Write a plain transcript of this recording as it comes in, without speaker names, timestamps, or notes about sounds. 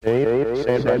8,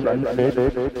 7, 6,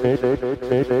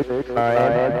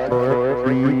 5, 4,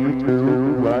 3,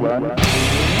 2, 1.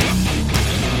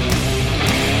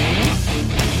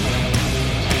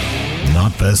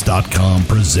 Knotfest.com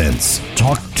presents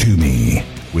Talk to Me.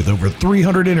 With over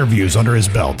 300 interviews under his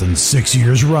belt and 6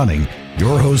 years running,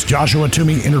 your host Joshua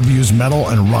Toomey interviews metal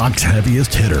and rock's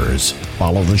heaviest hitters.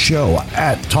 Follow the show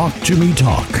at Talk to Me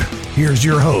Talk. Here's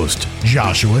your host,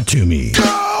 Joshua Toomey.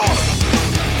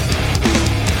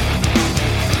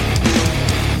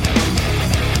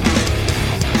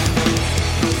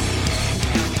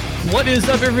 What is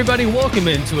up, everybody? Welcome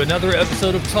into another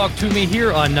episode of Talk to Me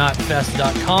here on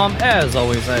Knotfest.com. As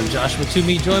always, I'm Joshua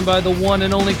Toomey, joined by the one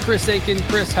and only Chris Akin.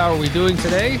 Chris, how are we doing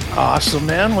today? Awesome,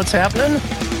 man. What's happening?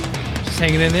 Just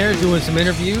hanging in there, doing some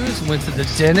interviews. Went to the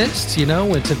dentist,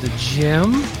 went to the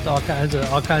gym.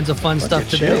 All kinds of fun stuff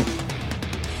to do.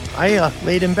 I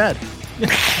laid in bed.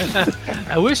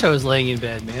 I wish I was laying in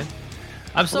bed, man.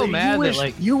 I'm so mad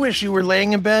that you wish you were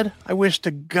laying in bed. I wish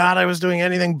to God I was doing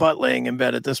anything but laying in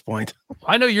bed at this point.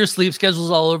 I know your sleep schedule's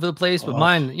all over the place, but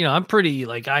mine, I'm pretty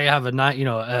I have a night,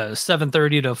 a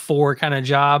 7:30 to 4 kind of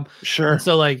job. Sure. And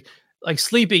so like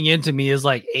sleeping into me is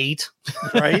like 8,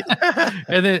 right?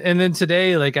 and then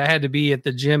today, I had to be at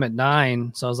the gym at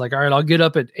 9, so I was like, all right, I'll get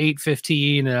up at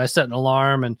 8:15, and I set an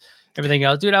alarm and everything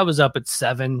else. Dude, I was up at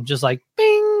 7, just like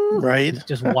bing, right,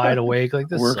 just wide awake. Like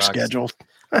this work sucks. schedule.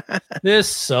 This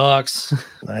sucks.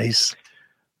 Nice.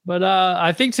 But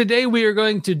I think today we are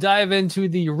going to dive into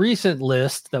the recent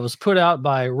list that was put out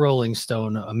by Rolling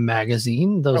Stone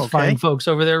magazine. Those fine folks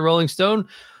over there, Rolling Stone,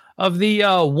 of the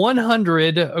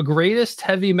 100 greatest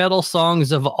heavy metal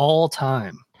songs of all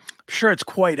time. I'm sure it's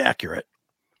quite accurate.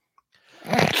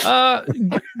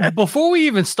 Before we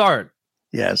even start,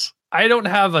 yes, I don't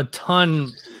have a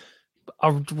ton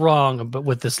of wrong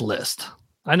with this list.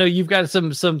 I know you've got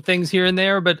some things here and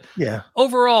there, but yeah,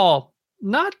 overall,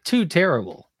 not too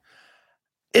terrible.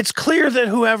 It's clear that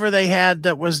whoever they had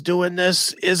that was doing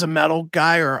this is a metal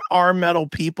guy or are metal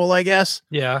people, I guess.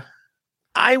 Yeah.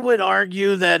 I would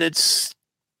argue that it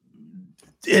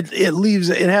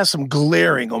has some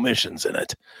glaring omissions in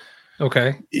it.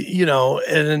 Okay.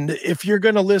 And if you're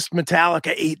going to list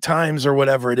Metallica 8 times or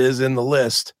whatever it is in the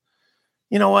list,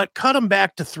 you know what? Cut them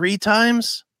back to 3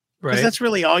 times. Right. Because that's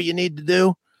really all you need to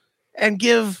do, and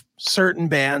give certain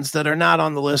bands that are not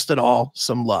on the list at all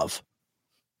some love.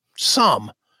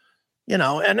 And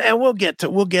we'll get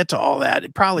to all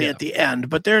that probably at the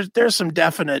end, but there's some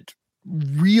definite,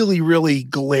 really, really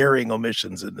glaring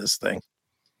omissions in this thing.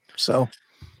 So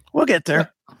we'll get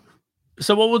there.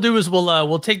 So what we'll do is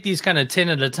we'll take these kind of 10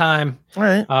 at a time. All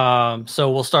right.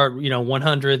 So we'll start,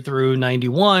 100 through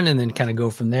 91, and then kind of go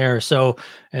from there. So,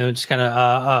 and just kind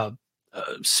of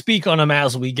speak on them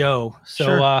as we go. So,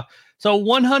 sure. So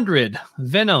 100,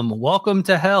 Venom, Welcome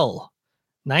to Hell.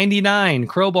 99,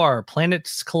 Crowbar,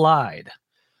 Planets Collide.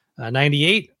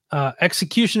 98,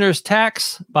 Executioner's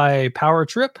Tax by Power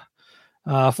Trip.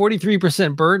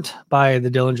 43% Burnt by the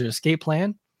Dillinger Escape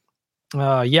Plan.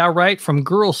 Yeah, Right from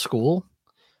Girl School.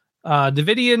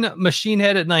 Davidian Machine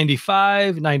Head at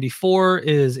 95. 94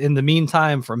 is In the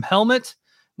Meantime from Helmet.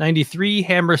 93,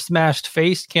 Hammer Smashed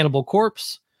Face, Cannibal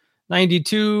Corpse.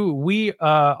 92,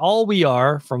 All We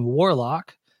Are from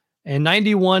Warlock. And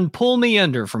 91, Pull Me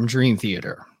Under from Dream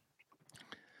Theater.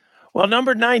 Well,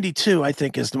 number 92, I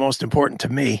think, is the most important to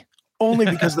me, only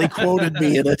because they quoted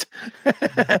me in it,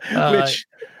 which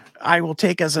I will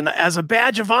take as a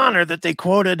badge of honor that they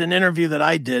quoted an interview that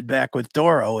I did back with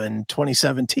Doro in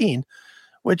 2017,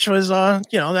 which was,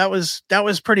 that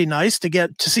was pretty nice to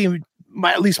get to see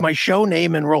at least my show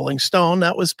name in Rolling Stone.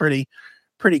 That was pretty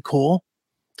cool.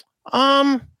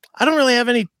 I don't really have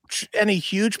any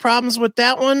huge problems with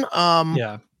that one.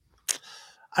 Yeah.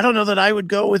 I don't know that I would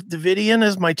go with Davidian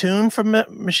as my tune from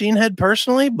Machine Head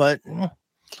personally, but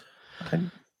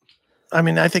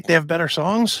I think they have better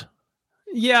songs.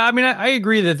 Yeah, I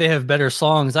agree that they have better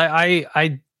songs.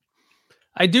 I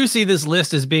do see this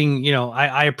list as being,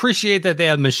 I appreciate that they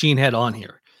have Machine Head on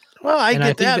here. Well, I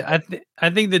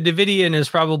think the Davidian is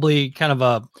probably kind of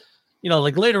a,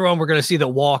 later on we're going to see that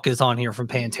Walk is on here from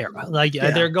Pantera.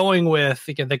 They're going with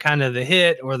the kind of the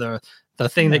hit or the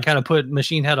thing that kind of put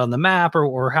Machine Head on the map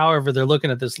or however they're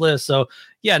looking at this list. So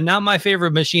yeah, not my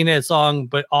favorite Machine Head song,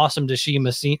 but awesome to see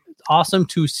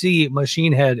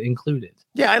Machine Head included.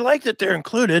 Yeah, I like that they're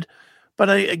included, but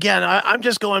I'm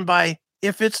just going by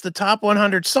if it's the top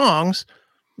 100 songs,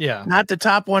 not the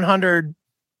top 100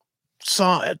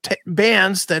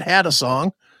 bands that had a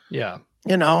song. Yeah.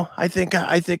 I think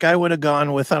I would have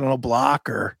gone with, I don't know, Block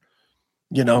or,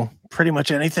 pretty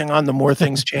much anything on the More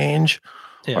Things Change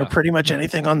or pretty much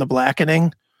anything on the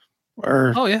Blackening.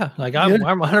 Or Oh yeah, like I'm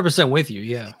 100% with you.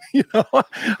 Yeah. you know, I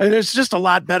mean, there's just a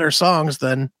lot better songs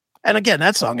than. And again,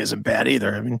 that song isn't bad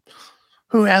either. I mean,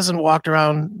 who hasn't walked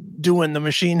around doing the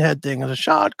Machine Head thing as a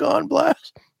shotgun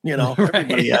blast? You know,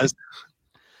 everybody has.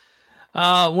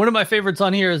 One of my favorites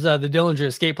on here is the Dillinger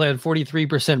Escape Plan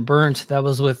 43% Burnt. That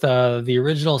was with the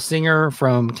original singer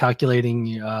from Calculating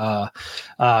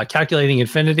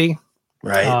Infinity.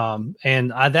 Right.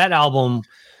 And that album,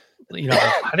 you know,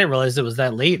 I didn't realize it was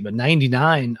that late, but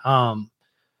 99.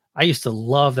 I used to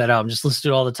love that album. Just listen to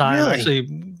it all the time. Really? I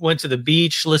actually went to the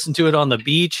beach, listened to it on the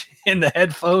beach in the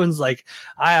headphones. Like,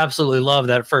 I absolutely love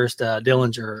that first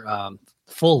Dillinger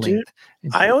full length.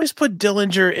 I always put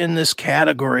Dillinger in this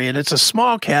category, and it's a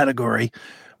small category,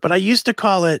 but I used to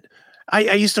call it,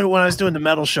 I used to, when I was doing the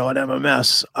metal show at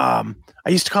MMS, I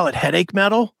used to call it headache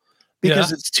metal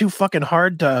because it's too fucking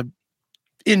hard to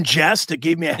ingest. It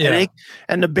gave me a headache.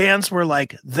 And the bands were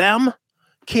like Them,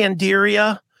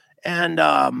 Candiria, and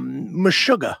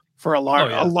Meshuggah for a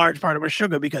large part of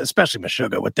Meshuggah, because especially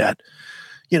Meshuggah with that,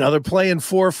 you know, they're playing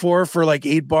 4/4 for like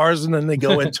 8 bars, and then they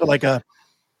go into like a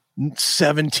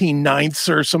 17 ninths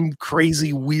or some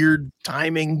crazy weird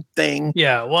timing thing.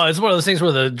 Yeah, well, it's one of those things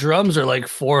where the drums are like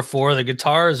 4/4, the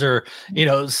guitars are, you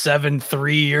know,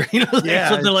 7/3 or, you know,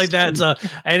 something like that. So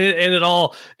and it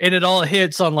all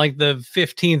hits on like the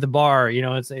 15th bar. You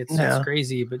know, it's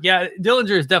crazy. But yeah,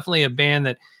 Dillinger is definitely a band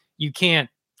that you can't,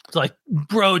 like,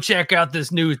 bro, check out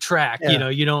this new track. You know,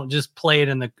 you don't just play it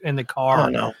in the car. Oh,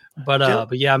 no.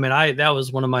 But yeah, I mean, that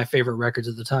was one of my favorite records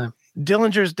at the time.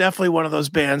 Dillinger is definitely one of those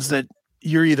bands that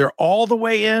you're either all the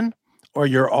way in or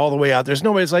you're all the way out. There's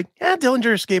nobody's like,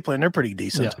 Dillinger Escape Plan, they're pretty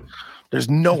decent. Yeah. There's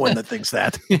no one that thinks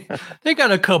that. They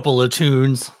got a couple of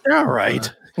tunes. They're all right.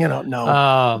 You know,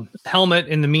 no. Helmet,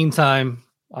 in the meantime,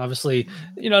 obviously,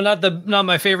 you know, not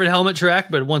my favorite Helmet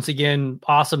track, but once again,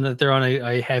 awesome that they're on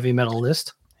a heavy metal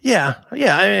list. Yeah. I mean,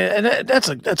 and that's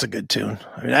a good tune.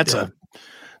 I mean,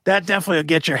 that definitely will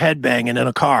get your head banging in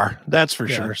a car. That's for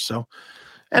sure. So,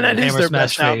 and that is their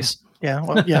best face. Yeah.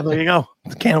 Well, yeah, there you go.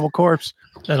 The Cannibal Corpse.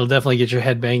 That'll definitely get your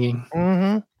head banging.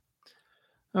 Mm-hmm.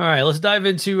 All right, let's dive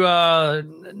into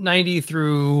 90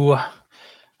 through, how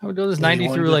we do this? 90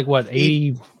 through like what?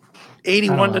 80?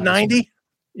 81 to 90?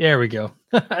 There we go.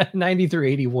 90 through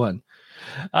 81.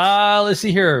 Let's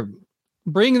see here.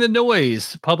 Bring the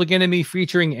Noise, Public Enemy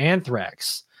featuring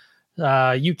Anthrax.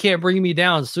 You Can't Bring Me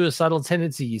Down, Suicidal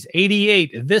Tendencies.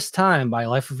 88, This Time by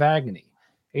Life of Agony.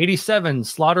 87,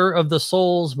 Slaughter of the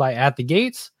Souls by At the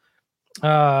Gates.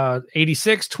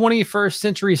 86, 21st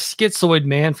Century Schizoid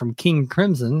Man from King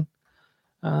Crimson.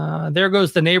 There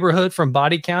Goes the Neighborhood from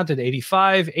Body Count at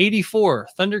 85. 84,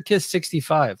 Thunderkiss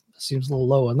 65. Seems a little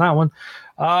low on that one.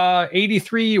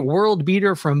 83, World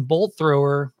Beater from Bolt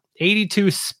Thrower. 82,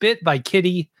 Spit by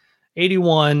Kitty.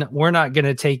 81, We're Not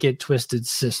Gonna Take It, Twisted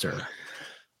Sister.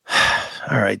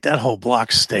 All right, that whole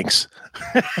block stinks.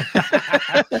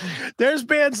 There's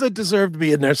bands that deserve to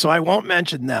be in there, so I won't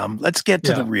mention them. Let's get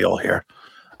to the real here.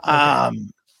 Okay.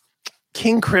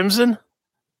 King Crimson,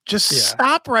 just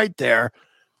stop right there.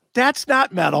 That's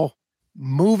not metal.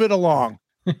 Move it along.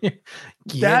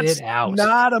 That's it out.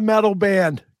 Not a metal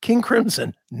band. King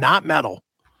Crimson, not metal.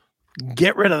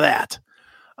 Get rid of that.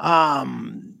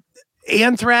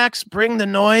 Anthrax, Bring the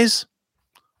Noise.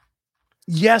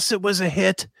 Yes, it was a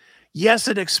hit. Yes,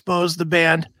 it exposed the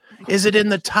band. Is it in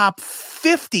the top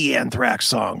 50 Anthrax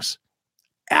songs?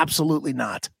 Absolutely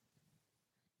not.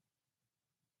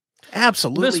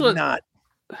 Absolutely not.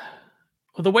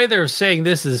 Well, the way they're saying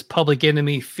this is Public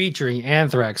Enemy featuring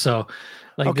Anthrax. So,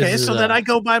 like, okay, so then I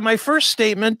go by my first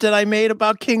statement that I made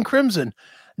about King Crimson.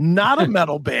 Not a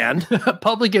metal band.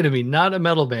 Public Enemy, not a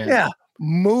metal band. Yeah,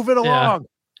 move it along.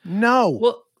 No.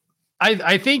 Well,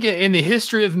 I think in the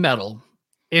history of metal,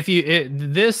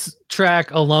 this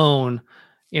track alone,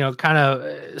 you know, kind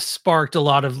of sparked a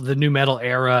lot of the new metal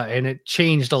era, and it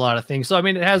changed a lot of things. So, I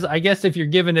mean, it has, I guess, if you're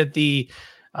giving it the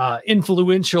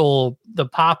influential, the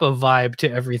Papa vibe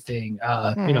to everything,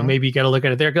 you know, maybe you got to look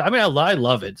at it there. Cause I mean, I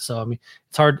love it. So, I mean,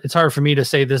 it's hard for me to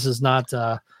say this is not,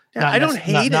 I don't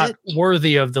hate it. Not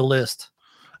worthy of the list.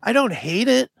 I don't hate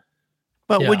it,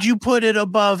 but would you put it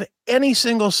above any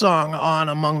single song on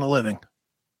Among the Living?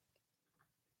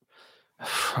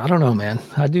 I don't know, man.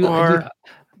 I do.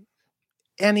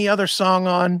 Any other song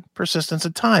on Persistence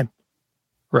of Time?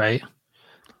 Right.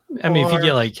 I mean, if you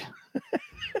get like,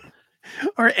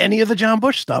 or any of the John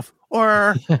Bush stuff,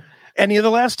 or any of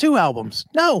the last 2 albums.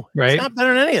 No, right. It's not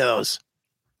better than any of those.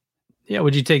 Yeah.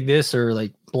 Would you take this or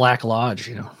like Black Lodge,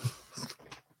 you know?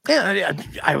 Yeah,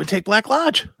 I would take Black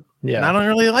Lodge. Yeah. And I don't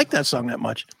really like that song that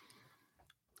much.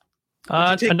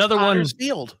 Another Potter's one.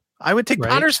 Field. I would take Right.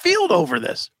 Potter's Field over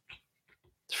this.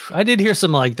 I did hear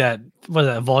some like that, was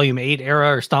that Volume 8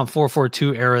 era or Stomp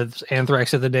 442 era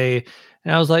Anthrax of the day.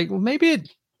 And I was like, well, maybe it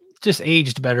just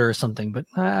aged better or something, but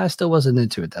I still wasn't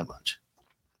into it that much.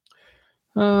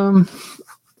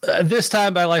 This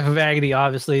Time by Life of Agony,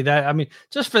 obviously, that, I mean,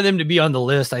 just for them to be on the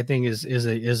list, I think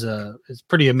is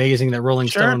pretty amazing that Rolling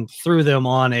Sure. Stone threw them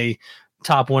on a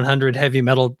top 100 heavy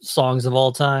metal songs of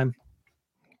all time.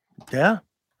 Yeah.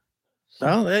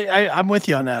 Well, I'm with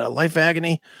you on that. Life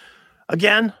Agony,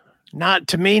 again, not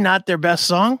their best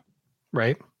song.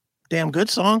 Right. Damn good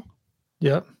song.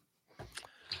 Yep.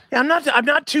 Yeah, I'm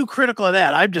not too critical of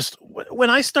that. I'm just, when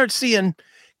I start seeing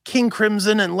King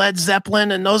Crimson and Led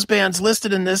Zeppelin and those bands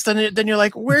listed in this, then you're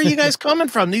like, where are you guys coming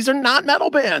from? These are not metal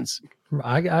bands.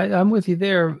 I'm with you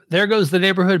there. There goes the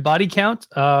Neighborhood Body Count.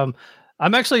 I'm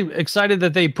actually excited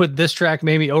that they put this track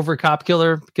maybe over Cop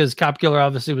Killer, because Cop Killer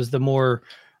obviously was the more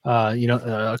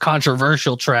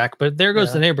controversial track, but There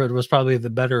Goes the Neighborhood was probably the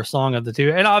better song of the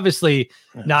two, and obviously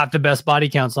not the best Body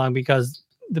Count song, because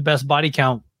the best Body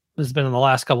Count has been in the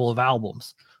last couple of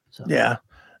albums. So. Yeah.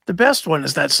 The best one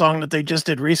is that song that they just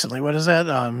did recently. What is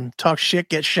that? Talk Shit,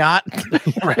 Get Shot.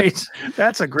 Right.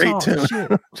 That's a great tune.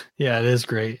 Yeah, it is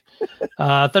great.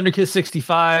 Thunder Kiss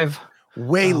 65.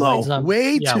 Way low.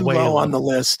 Way too low on the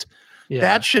list. Yeah.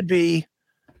 That should be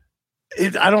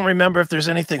it. I don't remember if there's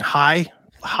anything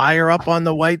higher up on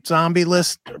the White Zombie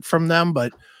list from them,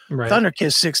 but Thunder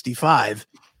Kiss 65.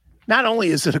 Not only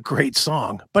is it a great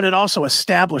song, but it also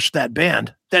established that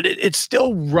band, that it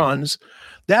still runs.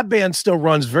 That band still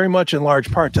runs very much in large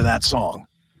part to that song.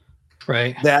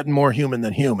 Right. That and More Human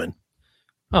Than Human.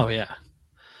 Oh, yeah.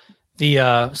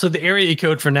 So the area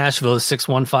code for Nashville is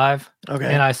 615.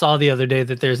 Okay. And I saw the other day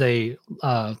that there's a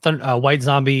White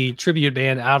Zombie tribute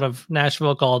band out of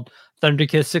Nashville called Thunder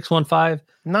Kiss 615.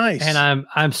 Nice. And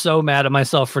I'm so mad at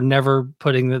myself for never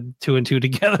putting the 2 and 2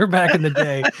 together back in the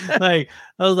day. Like,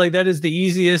 I was like, that is the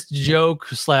easiest joke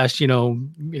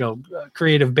 /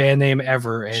 creative band name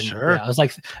ever. And sure. I was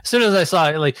like, as soon as I saw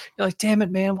it, like, you're like, damn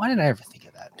it, man, why didn't I ever think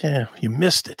of that? Yeah, you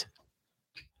missed it.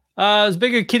 As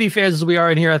big a Kitty fans as we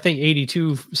are in here, I think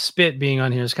 82 Spit being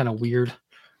on here is kind of weird,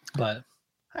 but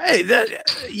hey,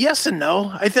 yes and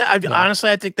no.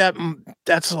 Honestly, I think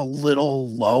that's a little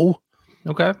low.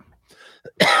 Okay.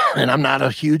 And I'm not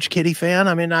a huge Kitty fan.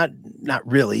 I mean, not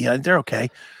really. They're okay.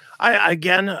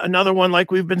 Again, another one like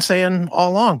we've been saying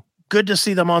all along. Good to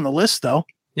see them on the list, though.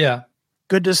 Yeah.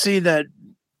 Good to see that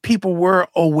people were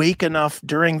awake enough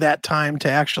during that time to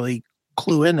actually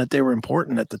clue in that they were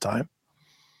important at the time.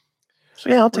 So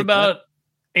yeah, I'll take about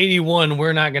 81.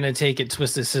 We're not going to take it.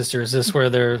 Twisted Sister. Is this where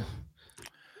they're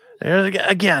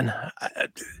again?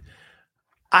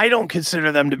 I don't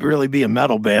consider them to really be a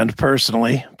metal band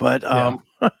personally, but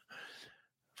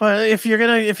but if you're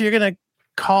gonna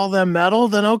call them metal,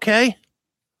 then okay.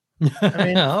 I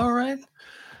mean, all right.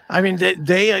 I mean,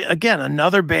 they again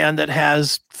another band that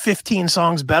has 15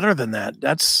 songs better than that.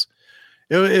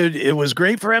 It was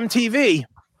great for MTV,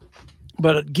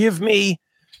 but in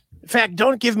fact,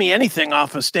 don't give me anything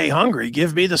off of Stay Hungry.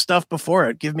 Give me the stuff before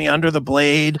it. Give me Under the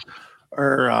Blade,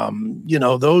 or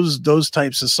those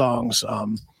types of songs.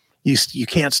 You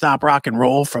Can't Stop Rock and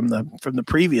Roll from the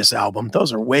previous album.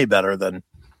 Those are way better than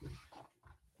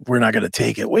We're Not Going to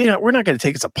Take It. We're Not Going to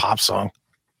Take It's a pop song.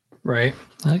 Right.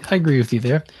 I agree with you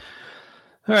there.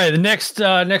 All right. The next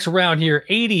round here,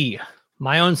 80,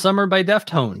 My Own Summer by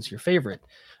Deftones, your favorite.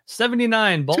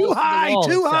 79, Balls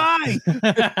Too high.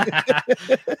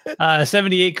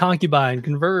 78, Concubine,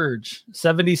 Converge.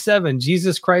 77,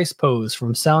 Jesus Christ Pose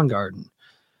from Soundgarden.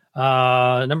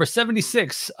 Number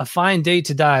 76, A Fine Day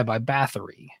to Die by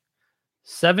Bathory.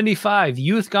 75,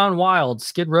 Youth Gone Wild,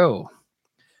 Skid Row.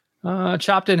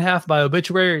 Chopped in Half by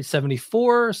Obituary.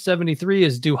 74, 73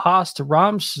 is Du Hast,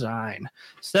 Rammstein.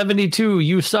 72,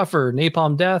 You Suffer,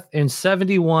 Napalm Death. And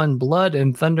 71, Blood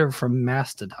and Thunder from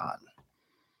Mastodon.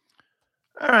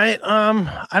 All right.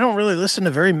 I don't really listen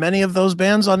to very many of those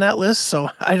bands on that list, so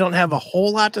I don't have a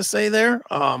whole lot to say there.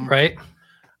 Right.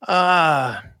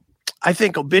 I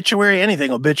think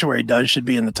anything Obituary does should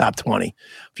be in the top 20.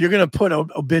 If you're going to put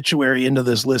Obituary into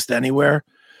this list anywhere,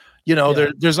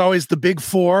 there's always the big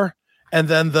four and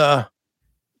then the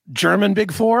German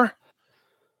big four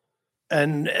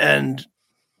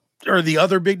or the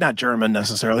other big, not German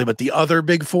necessarily, but the other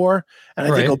big four.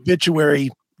 And I think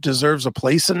Obituary deserves a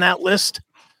place in that list.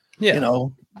 Yeah.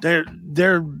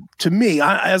 They're to me,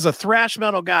 as a thrash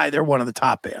metal guy, they're one of the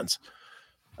top bands.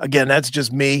 Again, that's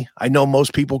just me. I know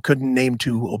most people couldn't name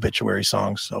 2 Obituary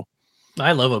songs. So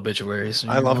I love Obituaries.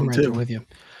 I love them too. With you.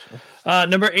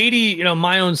 Number 80,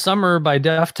 My Own Summer by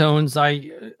Deftones.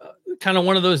 I kind of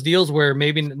one of those deals where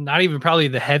maybe not even probably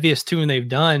the heaviest tune they've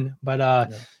done, but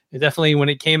it definitely, when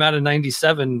it came out in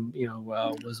 '97,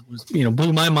 was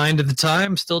blew my mind at the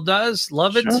time. Still does.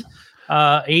 Love it.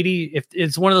 80. If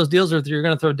it's one of those deals where if you're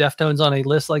going to throw Deftones on a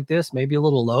list like this, maybe a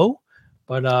little low,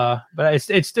 but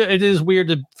it is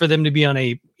weird for them to be on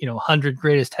a 100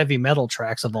 greatest heavy metal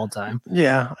tracks of all time.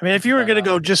 Yeah, I mean, if you were going to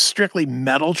go just strictly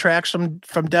metal tracks from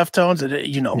Deftones,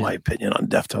 and my opinion on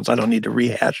Deftones, I don't need to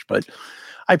rehash, but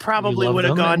I probably would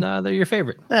have gone. They're your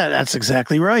favorite. Yeah, that's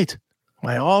exactly right.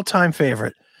 My all-time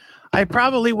favorite. I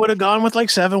probably would have gone with like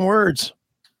 7 Words.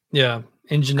 Yeah.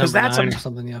 Engine number 9 or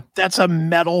something. Yeah. That's a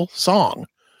metal song.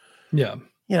 Yeah.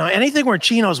 Anything where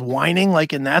Chino's whining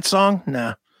like in that song.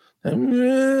 Nah.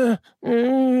 Yeah,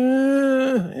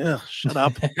 shut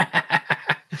up.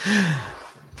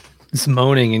 It's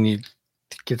moaning and it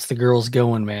gets the girls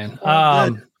going, man.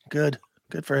 Good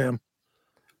for him.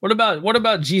 What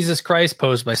about Jesus Christ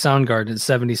Post by Soundgarden at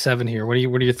 77 here? What are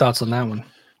your thoughts on that one?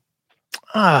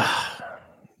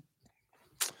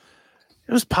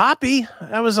 It was poppy.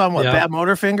 That was on Bad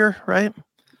Motorfinger, right?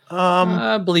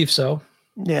 I believe so.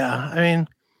 Yeah, I mean,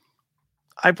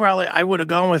 I would have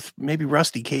gone with maybe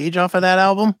Rusty Cage off of that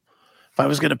album. If I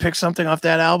was going to pick something off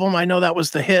that album, I know that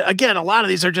was the hit. Again, a lot of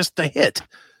these are just the hit.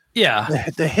 Yeah,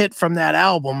 the hit from that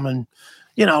album, and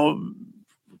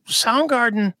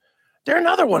Soundgarden. They're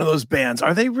another one of those bands.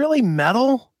 Are they really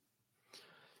metal?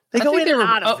 They go in and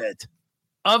out of it.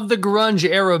 Of the grunge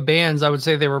era bands, I would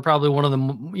say they were probably one of the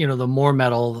the more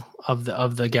metal of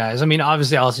the guys. I mean,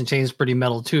 obviously Alice in Chains is pretty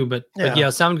metal too, but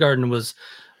Soundgarden was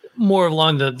more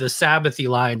along the Sabbathy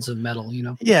lines of metal.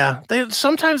 Yeah,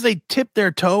 sometimes they tipped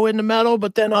their toe into metal,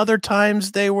 but then other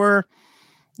times they were,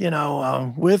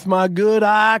 with my good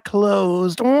eye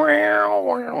closed,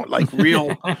 like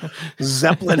real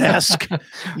Zeppelin-esque,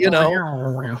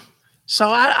 So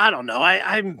I don't know.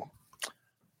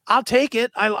 I'll take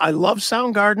it. I love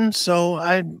Soundgarden, so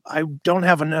I don't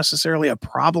have necessarily a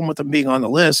problem with them being on the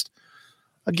list.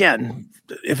 Again,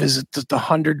 is it the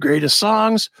 100 greatest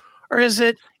songs, or is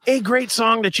it a great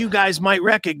song that you guys might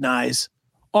recognize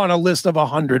on a list of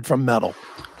 100 from metal?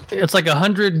 It's like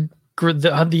 100,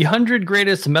 the 100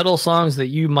 greatest metal songs that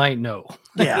you might know.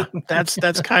 Yeah,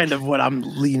 that's kind of what I'm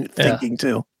thinking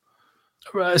too.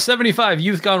 75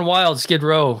 Youth Gone Wild, Skid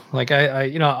Row. Like I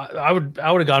would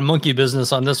have gone Monkey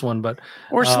Business on this one,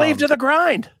 or Slave to the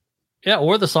Grind. Yeah,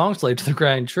 or the song Slave to the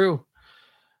Grind. True.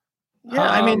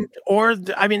 Yeah,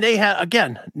 they had,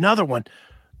 again, another one.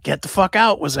 Get the Fuck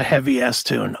Out was a heavy ass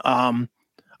tune.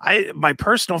 My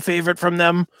personal favorite from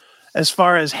them, as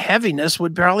far as heaviness,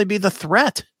 would probably be The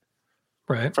Threat.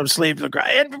 Right. From Slave to the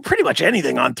Grind, and pretty much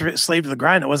anything on Slave to the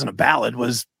Grind that wasn't a ballad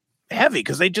was heavy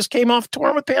because they just came off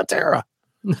touring with Pantera.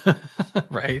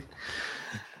 Right.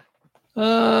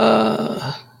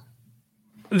 The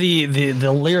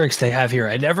lyrics they have here: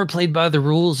 I never played by the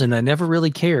rules and I never really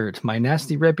cared. My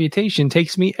nasty reputation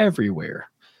takes me everywhere.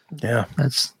 Yeah,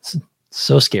 that's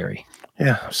so scary.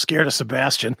 Yeah, I'm scared of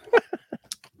Sebastian.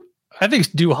 I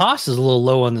think Du Haas is a little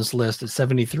low on this list at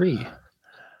 73.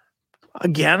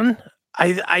 Again,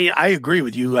 I agree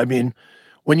with you. I mean,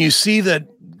 when you see that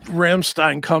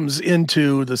Rammstein comes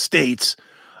into the States,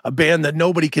 a band that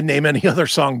nobody can name any other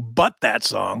song but that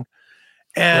song,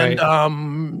 and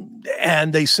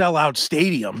and they sell out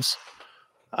stadiums,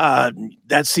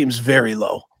 that seems very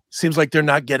low. Seems like they're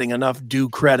not getting enough due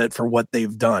credit for what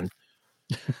they've done.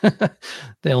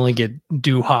 They only get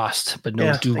due host, but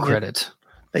no due credit.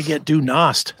 They get due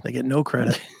nost. They get no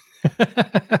credit.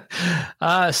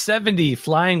 70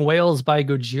 Flying Whales by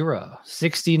Gojira.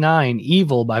 69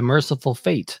 Evil by Merciful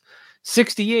Fate.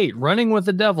 68 Running with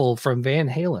the Devil from Van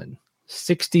Halen.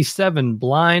 67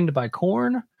 Blind by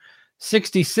Korn.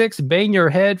 66 Bang Your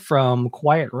Head from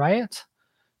Quiet Riot.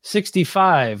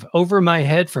 65 Over My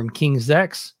Head from King's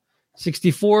X.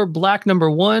 64 Black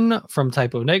Number 1 from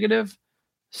Typo Negative.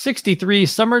 63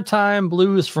 Summertime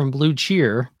Blues from Blue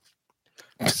Cheer.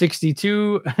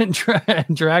 62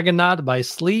 Dragonaut by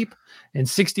Sleep, and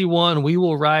 61 We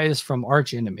Will Rise from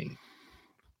Arch Enemy.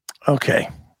 Okay.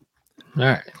 All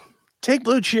right. Take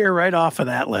Blue Cheer right off of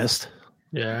that list.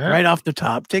 Yeah. Right off the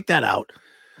top. Take that out.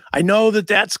 I know that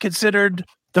that's considered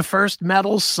the first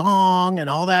metal song and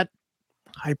all that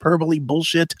hyperbole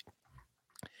bullshit.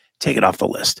 Take it off the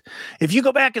list. If you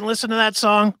go back and listen to that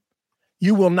song,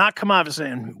 you will not come out of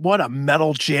saying, what a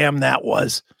metal jam that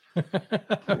was.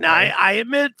 Now, I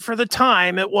admit for the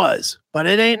time it was, but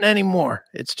it ain't anymore.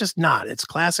 It's just not. It's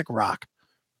classic rock,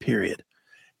 period.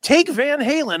 Take Van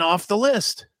Halen off the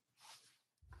list.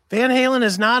 Van Halen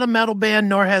is not a metal band,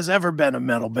 nor has ever been a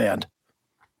metal band.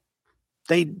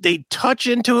 They touch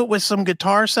into it with some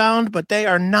guitar sound, but they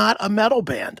are not a metal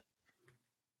band.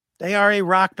 They are a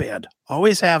rock band.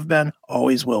 Always have been,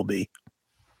 always will be.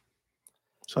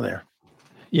 So there.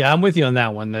 Yeah, I'm with you on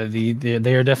that one.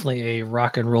 They are definitely a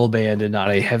rock and roll band and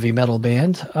not a heavy metal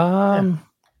band.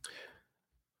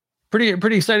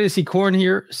 Pretty excited to see Korn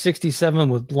here, 67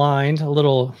 with Blind. A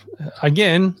little,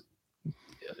 again,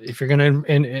 if you're going to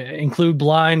include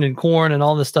Blind and Korn and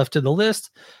all this stuff to the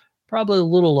list, probably a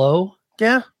little low.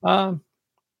 Yeah.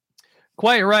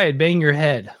 Quiet Riot, Bang Your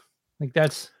Head. Like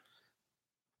that's.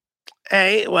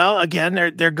 Hey, well,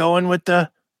 again, they're going with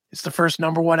it's the first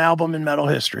number one album in metal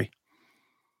history.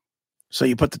 So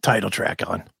you put the title track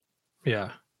on.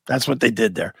 Yeah. That's what they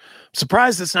did there. I'm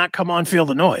surprised it's not Come On Feel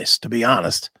the Noise, to be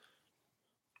honest.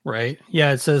 Right.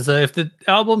 Yeah, it says if the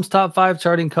album's top 5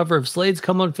 charting cover of Slade's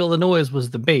Come On Feel the Noise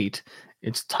was the bait,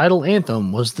 its title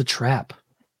anthem was the trap.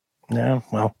 Yeah,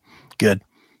 well, good.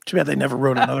 Too bad they never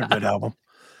wrote another good album.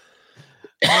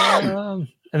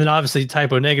 And then obviously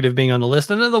Typo Negative being on the list.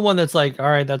 Another one that's like, all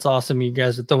right, that's awesome. You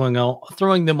guys are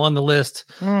throwing them on the list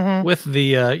with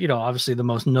the, obviously the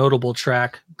most notable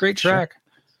track. Great track.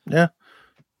 Sure. Yeah.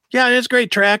 Yeah, it's a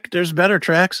great track. There's better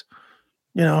tracks.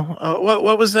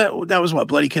 What was that? That was what,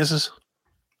 Bloody Kisses?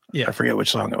 Yeah. I forget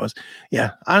which song it was.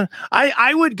 Yeah.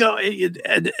 I would go,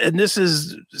 and this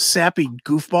is sappy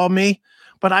goofball me,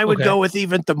 but I would go with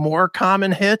even the more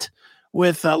common hit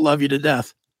with Love You to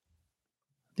Death.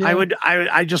 Yeah.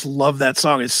 I just love that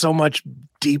song. It's so much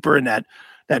deeper in that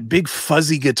big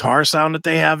fuzzy guitar sound that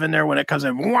they have in there when it comes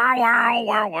in. Wow, wow,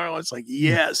 wow, wow. It's like,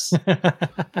 yes.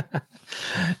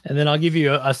 And then I'll give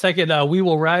you a second. We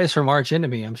Will Rise from Arch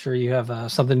Enemy. I'm sure you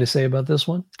have something to say about this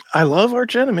one. I love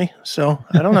Arch Enemy, so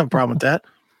I don't have a problem with that.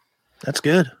 That's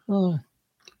good.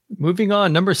 Moving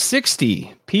on. Number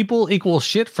 60, People Equal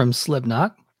Shit from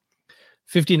Slipknot.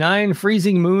 59,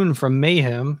 Freezing Moon from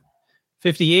Mayhem.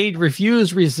 58,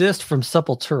 Refuse Resist from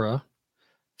Sepultura.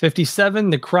 57,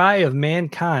 The Cry of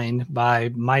Mankind by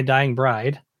My Dying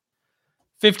Bride.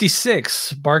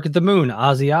 56, Bark at the Moon,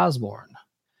 Ozzy Osbourne.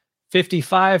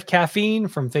 55, Caffeine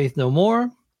from Faith No More.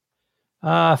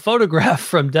 Photograph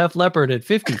from Def Leppard at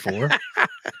 54.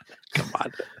 Come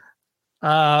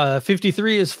on.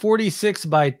 53 is 46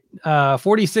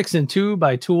 and 2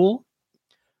 by Tool.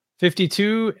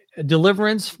 52,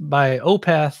 Deliverance by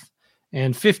Opeth.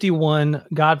 And 51,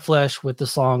 Godflesh with the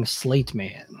song Slate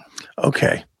Man.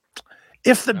 Okay.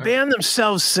 If the band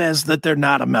themselves says that they're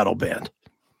not a metal band,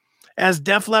 as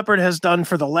Def Leppard has done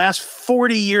for the last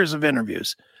 40 years of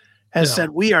interviews, has said,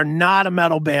 we are not a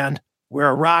metal band. We're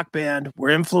a rock band.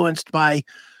 We're influenced by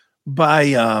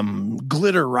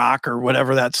glitter rock or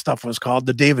whatever that stuff was called,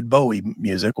 the David Bowie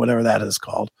music, whatever that is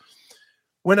called.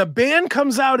 When a band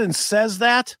comes out and says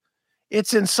that,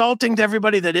 it's insulting to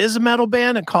everybody that is a metal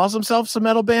band and calls themselves a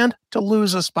metal band to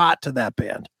lose a spot to that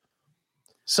band.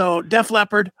 So Def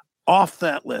Leppard off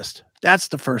that list. That's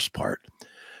the first part.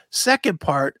 Second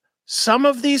part, some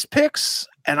of these picks,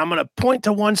 and I'm going to point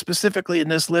to one specifically in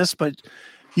this list, but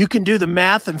you can do the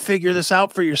math and figure this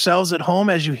out for yourselves at home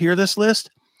as you hear this list.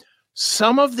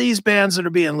 Some of these bands that are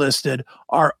being listed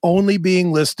are only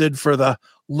being listed for the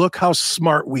look how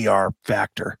smart we are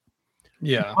factor.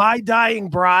 Yeah. My Dying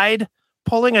Bride,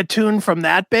 pulling a tune from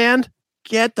that band,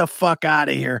 get the fuck out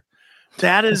of here.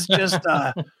 That is just,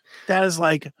 that is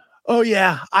like, oh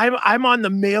yeah, I'm on the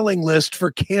mailing list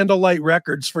for Candlelight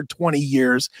Records for 20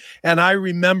 years. And I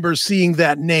remember seeing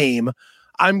that name.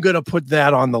 I'm going to put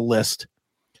that on the list.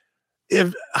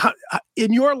 If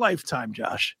in your lifetime,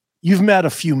 Josh, you've met a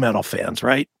few metal fans,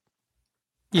 right?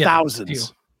 Yeah,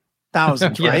 thousands,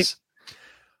 right? Yes.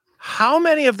 How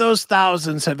many of those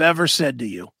thousands have ever said to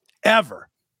you, ever,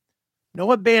 know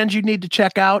what band you need to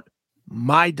check out?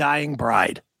 My Dying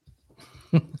Bride.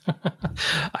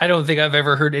 I don't think I've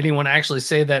ever heard anyone actually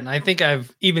say that. And I think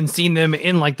I've even seen them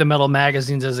in like the metal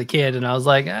magazines as a kid. And I was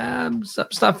like,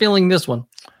 stop feeling this one.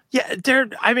 Yeah.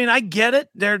 I get it.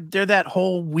 They're that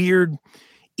whole weird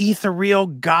ethereal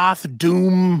goth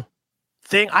doom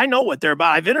thing. I know what they're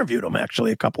about. I've interviewed them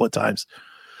actually a couple of times.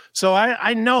 So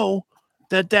I know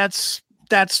that's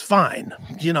fine.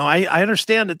 I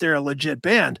understand that they're a legit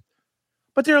band,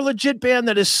 but they're a legit band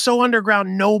that is so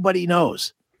underground nobody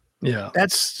knows. Yeah.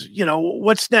 That's,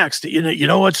 what's next?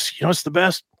 What's the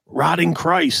best? Rotting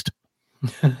Christ.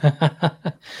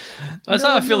 That's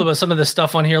how I feel about some of the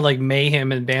stuff on here, like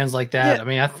Mayhem and bands like that. Yeah. I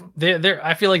mean,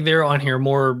 I feel like they're on here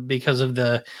more because of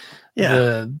the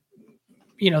everything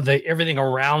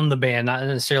around the band, not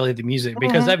necessarily the music,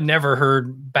 because I've never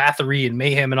heard Bathory and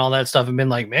Mayhem and all that stuff and been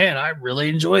like, man, I really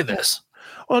enjoy this.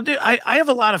 Well, dude, I have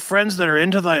a lot of friends that are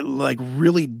into like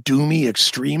really doomy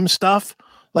extreme stuff.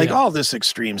 like Yeah. all this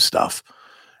extreme stuff.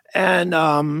 And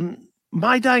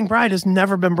My Dying Bride has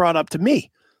never been brought up to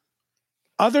me.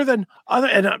 I'm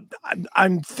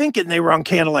thinking they were on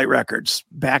Candlelight Records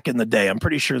back in the day. I'm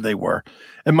pretty sure they were.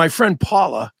 And my friend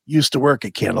Paula used to work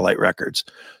at Candlelight Records.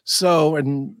 So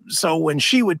when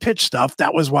she would pitch stuff,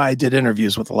 that was why I did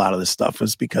interviews with a lot of this stuff,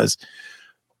 was because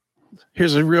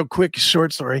here's a real quick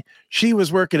short story. She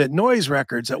was working at Noise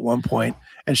Records at one point,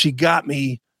 and she got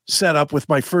me set up with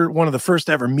one of the first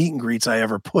ever meet and greets I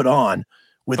ever put on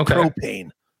with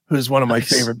Propane, who's one of my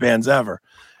favorite bands ever.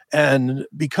 And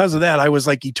because of that, I was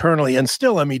like eternally, and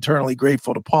still am eternally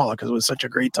grateful to Paula, because it was such a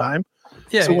great time.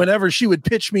 Yeah. So whenever she would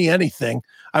pitch me anything,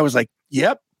 I was like,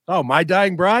 yep. Oh, My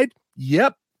Dying Bride.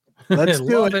 Yep. Let's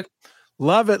do it.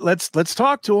 Love it. Let's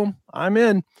talk to him. I'm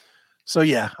in. So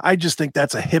yeah, I just think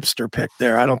that's a hipster pick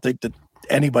there. I don't think that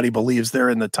anybody believes they're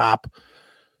in the top,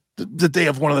 that they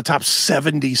have one of the top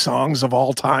 70 songs of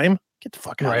all time. Get the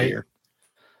fuck out of here.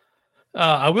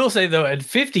 I will say though, at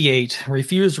 58,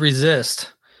 Refuse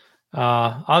Resist.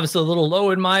 Obviously a little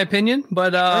low in my opinion,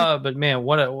 but man,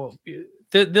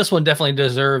 this one definitely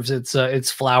deserves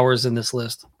its flowers in this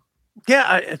list.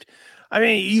 Yeah, I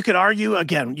mean, you could argue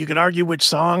which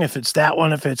song, if it's that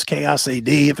one, if it's Chaos AD,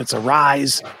 if it's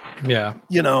Arise. Yeah,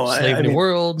 Slave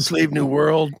New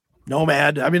World,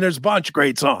 Nomad. I mean, there's a bunch of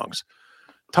great songs,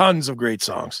 tons of great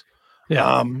songs.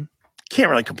 Yeah, can't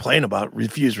really complain about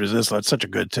Refuse Resist. It's such a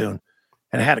good tune,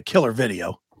 and it had a killer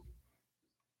video.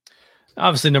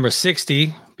 Obviously, number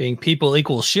 60 being People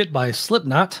Equal Shit by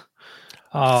Slipknot.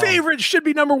 Favorite should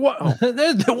be number 1. Oh.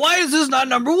 Why is this not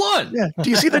number 1? Yeah. Do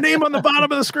you see the name on the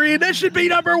bottom of the screen? That should be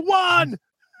number 1.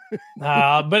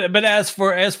 But as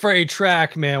for a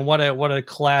track, man, what a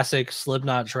classic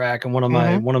Slipknot track, and one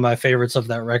of my favorites of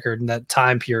that record in that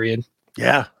time period.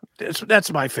 Yeah,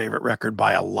 that's my favorite record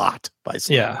by a lot by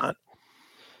Slipknot.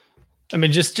 I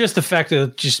mean, just the fact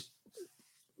that just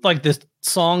like this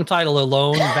song title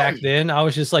alone back then, I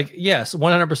was just like, yes,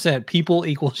 100% People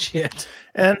Equal Shit.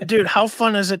 And dude, how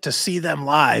fun is it to see them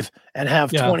live and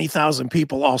have 20,000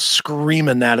 people all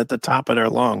screaming that at the top of their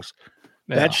lungs?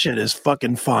 Yeah. That shit is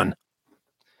fucking fun.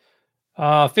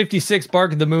 56,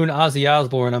 Bark at the Moon, Ozzy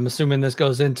Osbourne. I'm assuming this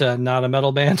goes into not a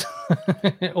metal band,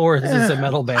 or is this a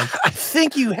metal band? I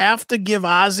think you have to give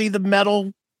Ozzy the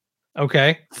metal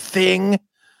thing.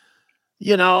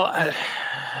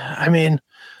 I mean,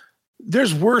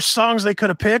 there's worse songs they could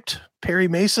have picked. Perry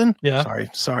Mason. Yeah.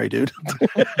 Sorry, dude.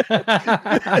 But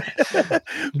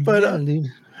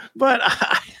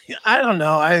I don't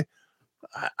know.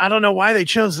 I don't know why they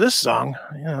chose this song.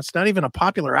 It's not even a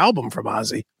popular album from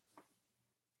Ozzy.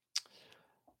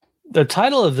 The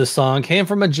title of this song came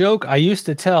from a joke I used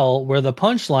to tell where the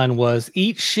punchline was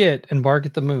 "Eat shit and bark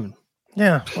at the moon."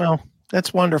 Yeah, well,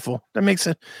 that's wonderful. That makes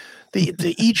it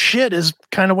the eat shit is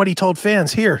kind of what he told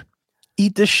fans here.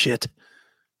 Eat this shit.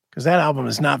 Because that album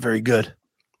is not very good.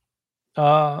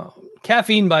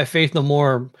 Caffeine by Faith No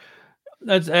More.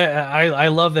 That's I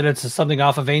love that it's something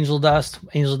off of Angel Dust.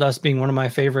 Angel Dust being one of my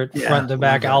favorite front to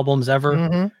back albums ever.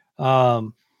 Mm-hmm.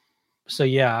 So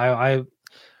yeah, I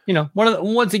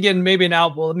once again, maybe an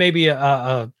album, maybe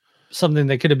something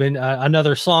that could have been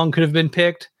another song could have been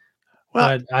picked.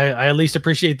 Well, but I at least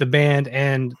appreciate the band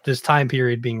and this time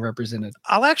period being represented.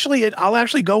 I'll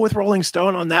actually go with Rolling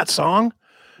Stone on that song.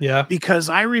 Yeah, because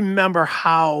I remember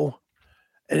how,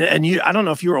 and you, I don't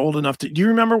know if you were old enough do you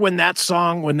remember when that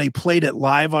song, when they played it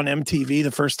live on MTV the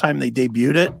first time they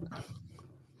debuted it?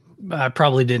 I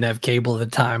probably didn't have cable at the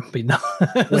time, but no.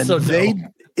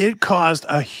 It caused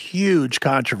a huge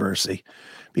controversy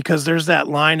because there's that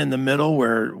line in the middle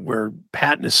where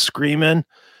Patton is screaming,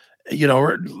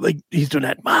 like he's doing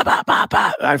that, bah, bah, bah,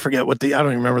 bah. I forget I don't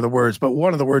even remember the words, but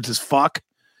one of the words is fuck.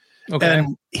 Okay.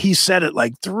 And he said it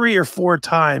like 3 or 4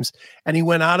 times, and he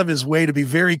went out of his way to be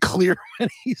very clear when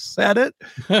he said it.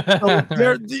 So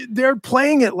they're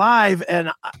playing it live,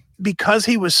 and because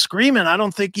he was screaming, I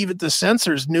don't think even the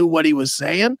censors knew what he was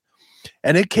saying.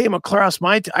 And it came across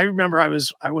I remember I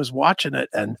was watching it,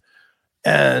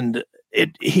 and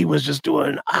he was just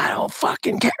doing, I don't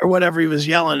fucking care, or whatever he was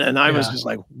yelling, and I was just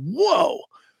like, whoa.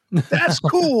 That's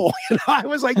cool. I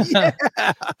was like, yeah,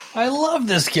 I love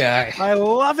this guy. I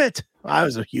love it. I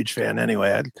was a huge fan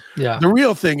anyway. Yeah. The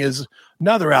real thing is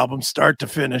another album, start to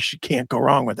finish. You can't go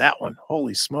wrong with that one.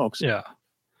 Holy smokes. Yeah.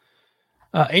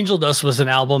 Angel Dust was an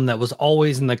album that was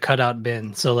always in the cutout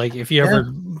bin. So like if you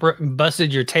ever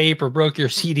busted your tape or broke your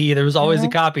CD, there was always a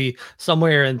copy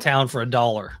somewhere in town for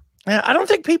 $1. Yeah, I don't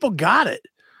think people got it.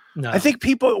 No. I think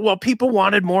people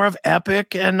wanted more of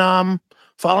Epic and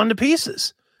Falling to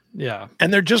Pieces. Yeah.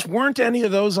 And there just weren't any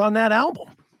of those on that album.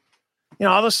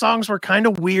 all the songs were kind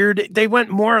of weird. They went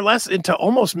more or less into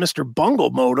almost Mr.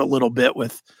 Bungle mode a little bit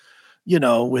with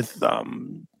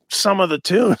some of the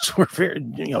tunes were very,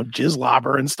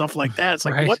 jizzlobber and stuff like that. It's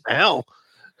like, Right. what the hell?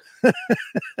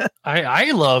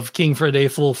 I love King for a Day,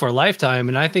 Fool for a Lifetime,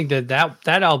 and I think that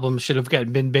album should have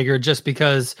been bigger just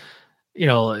because,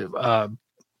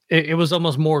 it was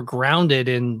almost more grounded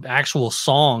in actual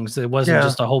songs. It wasn't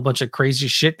just a whole bunch of crazy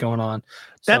shit going on.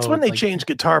 That's So when they like, changed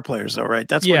guitar players, though, right?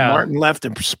 That's Yeah. when Martin left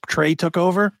and Trey took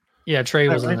over. Yeah, Trey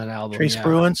was Right. on that album. Trey yeah.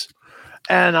 Spruance.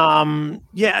 And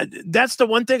that's the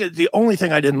one thing. The only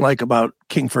thing I didn't like about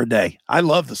King for a Day. I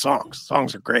love the songs.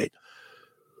 Songs are great.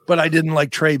 But I didn't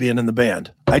like Trey being in the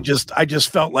band. I just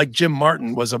felt like Jim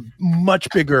Martin was a much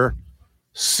bigger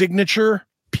signature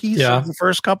piece of the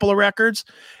first couple of records,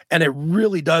 and it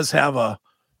really does have a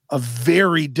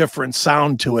very different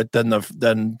sound to it than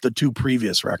the two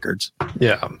previous records.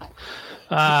 Yeah.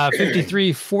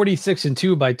 53, 46 and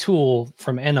 2 by Tool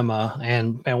from Enema,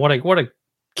 and what a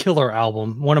killer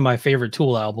album. One of my favorite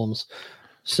Tool albums.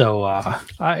 So I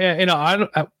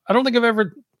don't think I've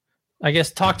ever, I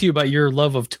guess, talked to you about your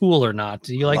love of Tool or not.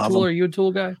 Do you like Tool? Are you a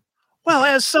Tool guy? Well,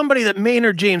 as somebody that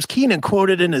Maynard James Keenan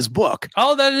quoted in his book.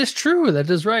 Oh, that is true. That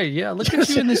is right. Yeah, look at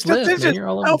you in this list. Man. You're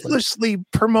all over the place. Selflessly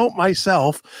promote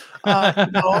myself.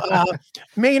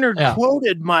 Maynard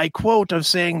quoted my quote of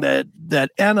saying that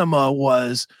Enema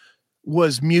was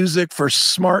music for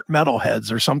smart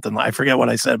metalheads or something. I forget what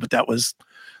I said, but that was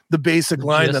the basic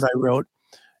line that I wrote.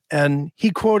 And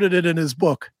he quoted it in his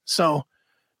book. So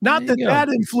not that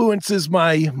influences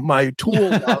my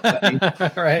Tool outfitting,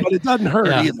 right. but it doesn't hurt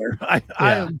either. I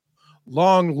am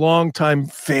long time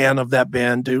fan of that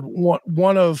band, dude.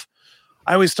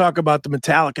 I always talk about the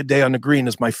Metallica Day on the Green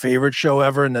is my favorite show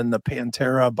ever, and then the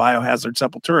Pantera Biohazard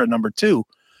Sepultura number 2.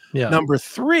 Yeah. Number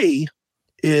 3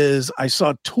 is I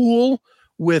saw Tool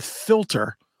with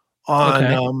Filter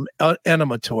on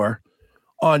Enema Tour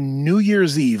on New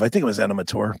Year's Eve. I think it was Enema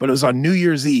Tour, but it was on New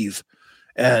Year's Eve.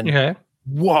 And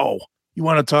whoa, you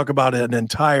want to talk about an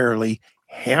entirely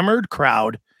hammered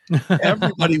crowd.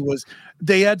 Everybody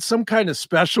they had some kind of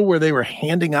special where they were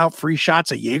handing out free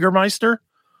shots of Jägermeister.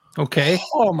 Okay.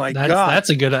 Oh my God.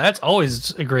 That's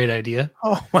always a great idea.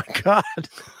 Oh my God.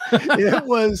 It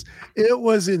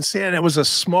was insane. It was a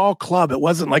small club. It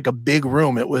wasn't like a big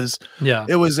room. It was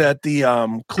at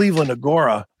the Cleveland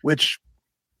Agora, which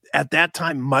at that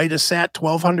time might have sat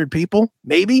 1,200 people,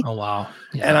 maybe. Oh, wow.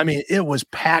 Yeah. And I mean, it was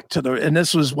packed and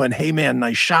this was when Hey Man,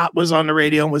 Nice Shot was on the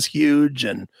radio and was huge.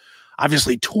 And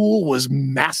obviously Tool was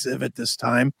massive at this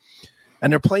time.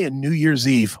 And they're playing New Year's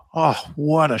Eve. Oh,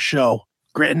 what a show.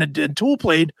 Great. And Tool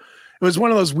played. It was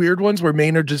one of those weird ones where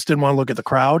Maynard just didn't want to look at the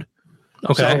crowd.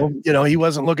 Okay. So, he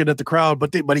wasn't looking at the crowd,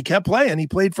 but he kept playing. He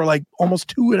played for like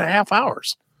almost 2.5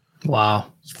 hours.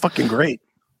 Wow. It's fucking great.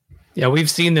 Yeah, we've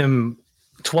seen them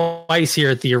twice here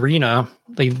at the arena.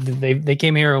 They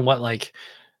came here and I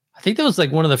think that was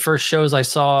like one of the first shows I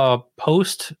saw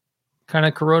post kind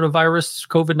of coronavirus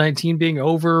COVID-19 being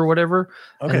over or whatever.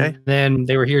 Okay. And then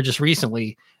they were here just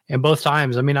recently, and both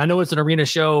times, I mean, I know it's an arena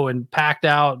show and packed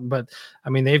out, but I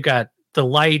mean, they've got the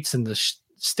lights and the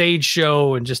stage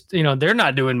show and just, they're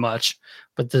not doing much,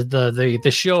 but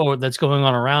the show that's going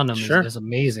on around them is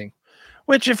amazing.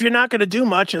 Which, if you're not going to do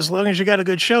much, as long as you got a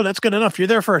good show, that's good enough. You're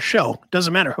there for a show.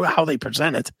 Doesn't matter how they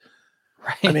present it.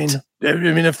 Right. I mean,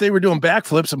 if they were doing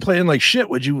backflips and playing like shit,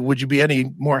 would you be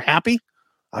any more happy?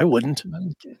 I wouldn't.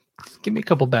 Give me a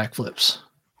couple backflips.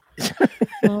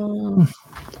 And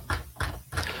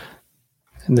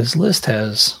this list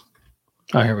has.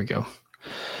 Oh, here we go.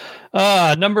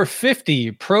 Number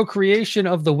 50, Procreation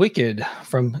of the Wicked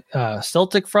from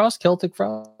Celtic Frost, or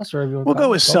we'll go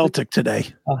with Celtic today.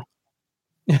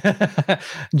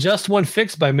 Just One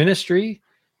Fix by Ministry,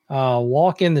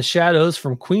 Walk in the Shadows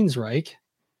from Queensryche,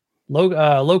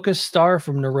 Locust Star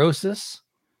from Neurosis,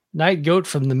 Night Goat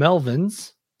from the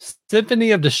Melvins,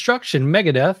 Symphony of Destruction,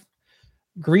 Megadeth,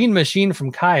 Green Machine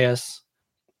from Caius,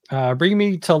 Bring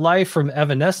Me to Life from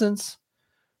Evanescence,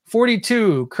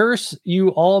 42, Curse You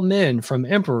All Men from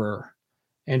Emperor,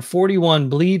 and 41,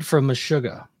 Bleed from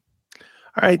Meshuggah.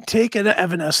 All right, take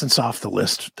Evanescence off the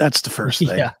list. That's the first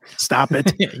thing. Yeah. Stop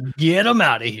it. Get them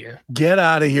out of here. Get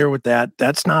out of here with that.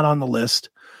 That's not on the list.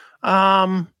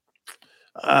 Who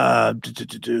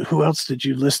else did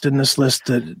you list in this list?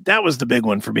 That was the big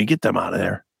one for me. Get them out of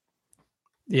there.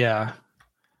 Yeah.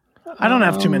 I don't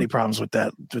have too many problems with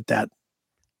that. The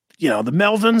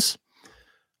Melvins,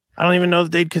 I don't even know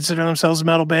that they'd consider themselves a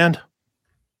metal band.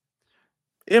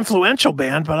 Influential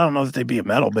band, but I don't know that they'd be a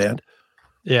metal band.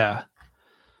 Yeah.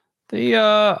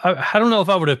 I don't know if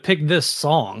I would have picked this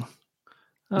song.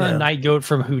 Night Goat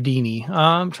from Houdini.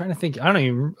 I'm trying to think. I don't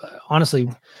even honestly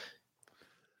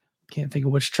can't think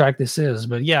of which track this is,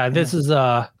 but yeah, this is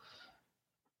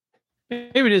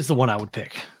maybe it is the one I would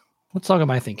pick. What song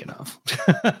am I thinking of?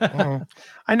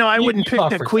 I know I wouldn't pick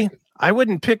the Queen. I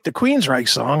wouldn't pick the Queensryche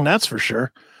song, that's for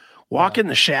sure. Walk in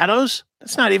the Shadows.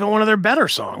 That's not even one of their better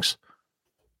songs.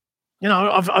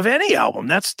 Of any album.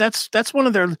 That's one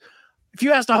of their. If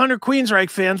you asked 100 Queensryche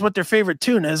fans what their favorite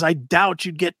tune is, I doubt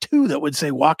you'd get 2 that would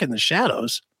say "Walk in the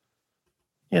Shadows."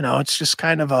 It's just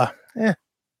kind of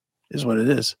is what it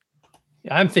is.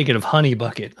 Yeah, I'm thinking of Honey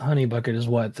Bucket. Honey Bucket is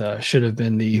what should have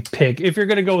been the pick. If you're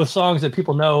going to go with songs that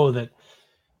people know that,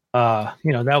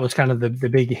 that was kind of the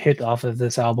big hit off of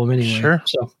this album anyway. Sure.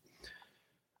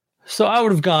 So I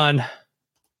would have gone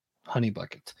Honey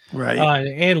Bucket. Right.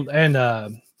 And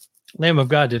Lamb of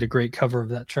God did a great cover of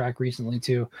that track recently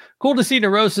too. Cool to see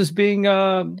Neurosis being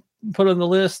put on the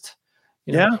list.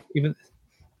 Even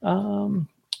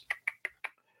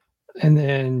and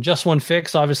then Just One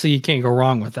Fix. Obviously, you can't go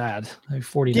wrong with that.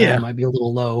 49 might be a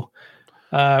little low.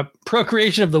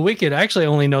 Procreation of the Wicked. I actually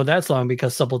only know that song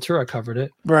because Sepultura covered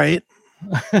it. Right.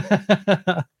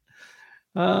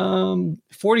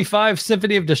 45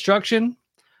 Symphony of Destruction.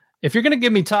 If you're going to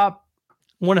give me top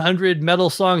 100 metal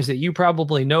songs that you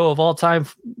probably know of all time,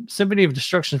 Symphony of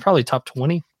Destruction is probably top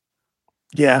 20.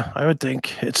 Yeah, I would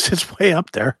think it's way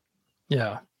up there.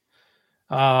 Yeah.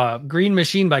 Green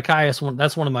Machine by Caius.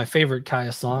 That's one of my favorite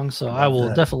Caius songs. So I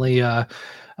will definitely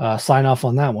sign off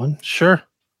on that one. Sure.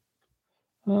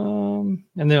 And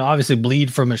then obviously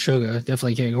Bleed from Meshuggah.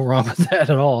 Definitely can't go wrong with that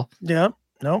at all. Yeah.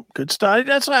 No, good stuff.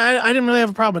 That's why I didn't really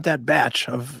have a problem with that batch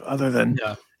other than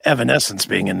Evanescence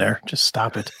being in there. Just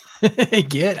stop it.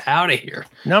 Get out of here.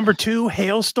 Number 2,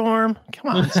 Hailstorm.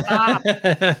 Come on, stop.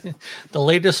 The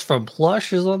latest from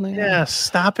Plush is on there. Yeah,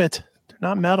 stop it. They're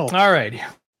not metal. All right.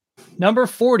 Number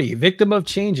 40, Victim of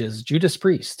Changes, Judas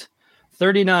Priest.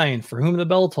 39, For Whom the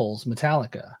Bell Tolls,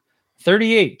 Metallica.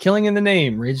 38, Killing in the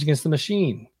Name, Rage Against the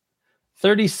Machine.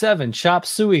 37, Chop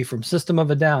Suey from System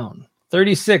of a Down.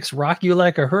 36, Rock You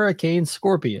Like a Hurricane,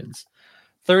 Scorpions.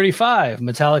 35,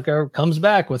 Metallica comes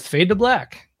back with Fade to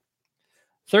Black.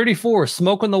 34,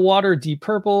 Smoke on the Water, Deep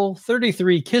Purple.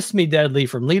 33, Kiss Me Deadly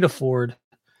from Lita Ford.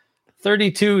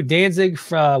 32, Danzig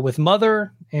with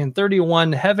Mother. And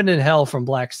 31, Heaven and Hell from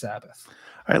Black Sabbath.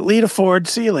 All right, Lita Ford,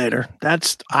 see you later.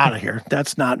 That's out of here.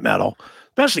 That's not metal.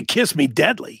 Especially Kiss Me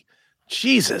Deadly.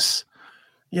 Jesus.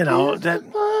 That's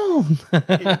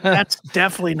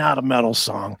definitely not a metal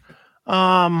song.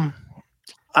 I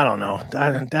don't know.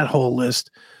 That whole list.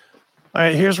 All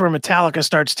right, here's where Metallica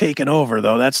starts taking over,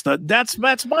 though. That's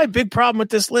my big problem with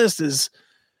this list is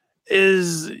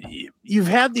you've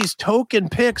had these token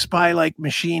picks by like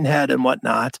Machine Head and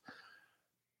whatnot.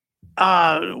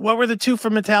 What were the 2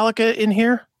 from Metallica in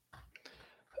here?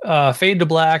 Fade to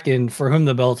Black and For Whom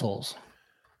the Bell Tolls.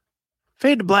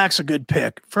 Fade to Black's a good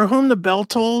pick. For Whom the Bell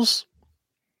Tolls,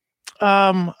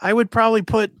 I would probably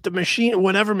put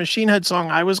whatever Machine Head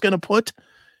song I was going to put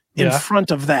in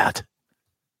front of that.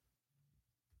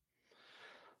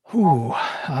 Ooh,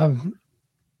 I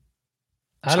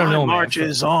don't know.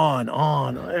 Marches on.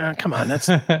 Come on, that's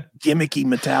gimmicky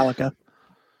Metallica.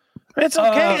 It's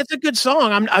okay. It's a good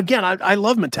song. I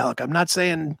love Metallica. I'm not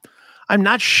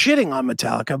shitting on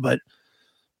Metallica, but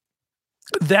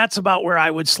that's about where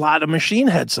I would slot a Machine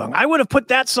Head song. I would have put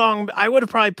that song. I would have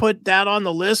probably put that on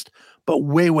the list, but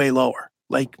way, way lower.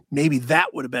 Like maybe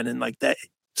that would have been in like that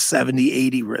 70,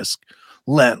 80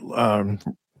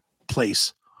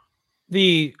 place.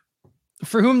 The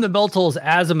For Whom the Bell Tolls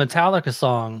as a Metallica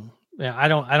song, I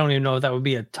don't even know if that would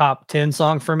be a top 10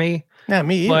 song for me. Yeah,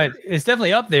 me either. But it's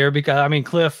definitely up there because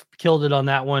Cliff killed it on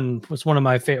that one. Was one of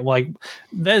my favorite. Like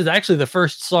that is actually the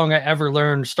first song I ever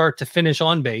learned start to finish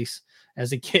on bass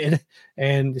as a kid,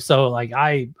 and so like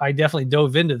I definitely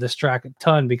dove into this track a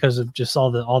ton because of just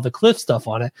all the Cliff stuff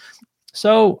on it.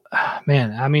 So,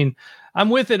 man, I'm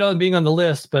with it on being on the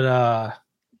list, but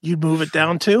you'd move it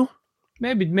down too.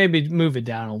 Maybe move it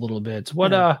down a little bit.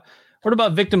 What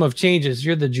about Victim of Changes?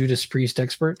 You're the Judas Priest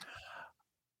expert.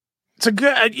 It's a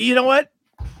good, you know what?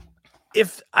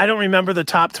 If I don't remember the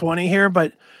top 20 here,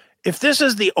 but if this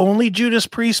is the only Judas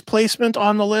Priest placement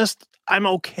on the list, I'm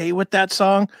okay with that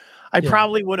song. I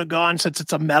probably would have gone, since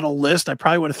it's a metal list, I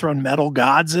probably would have thrown Metal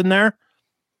Gods in there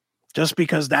just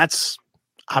because that's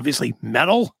obviously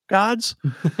metal gods,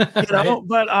 Right.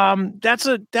 But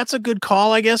that's a good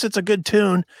call. I guess it's a good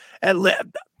tune.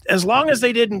 As long as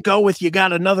they didn't go with You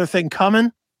Got Another Thing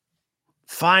Coming,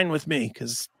 fine with me,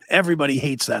 because everybody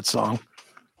hates that song.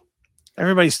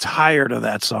 Everybody's tired of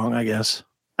that song, I guess.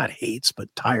 Not hates,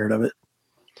 but tired of it.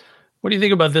 What do you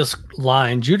think about this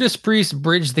line? Judas Priest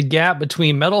bridged the gap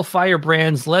between metal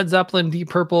firebrands Led Zeppelin, Deep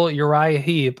Purple, Uriah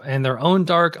Heep, and their own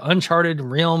dark, uncharted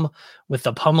realm with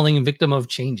the pummeling victim of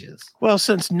changes. Well,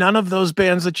 since none of those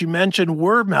bands that you mentioned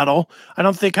were metal, I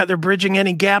don't think they're bridging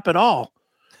any gap at all.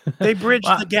 They bridged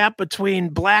the gap between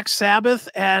Black Sabbath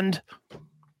and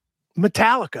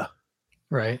Metallica.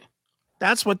 Right.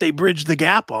 That's what they bridged the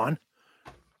gap on.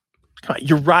 Come on,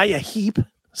 Uriah Heep.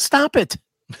 Stop it.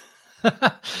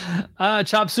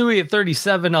 Chop Suey at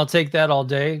 37. I'll take that all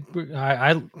day.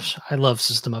 I love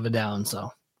System of a Down.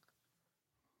 So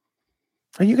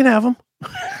you can have them.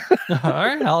 all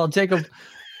right, I'll take them.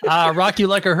 Rock You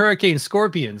Like a Hurricane,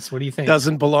 Scorpions. What do you think?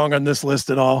 Doesn't belong on this list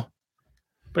at all.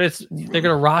 But they're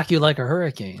gonna rock you like a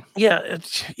hurricane. Yeah,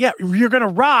 you're gonna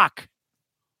rock,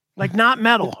 like not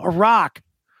metal, a rock.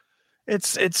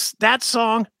 It's that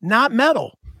song, not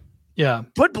metal. Yeah.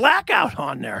 Put Blackout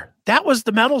on there. That was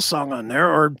the metal song on there,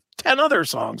 or 10 other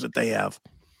songs that they have.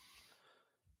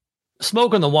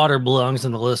 Smoke on the Water belongs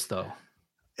in the list, though.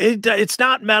 It's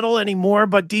not metal anymore,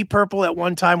 but Deep Purple at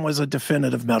one time was a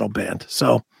definitive metal band.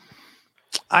 So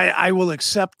I will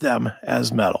accept them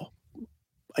as metal,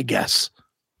 I guess.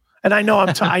 And I know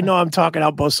I'm talking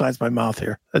out both sides of my mouth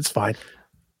here. That's fine.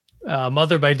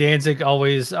 Mother by Danzig,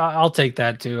 always. I'll take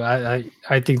that too. I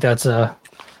think that's a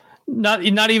not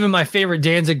even my favorite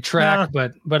Danzig track,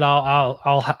 but I'll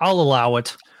allow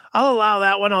it. I'll allow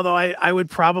that one. Although I would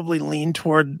probably lean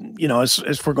toward,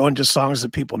 as we're going to songs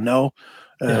that people know,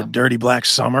 Dirty Black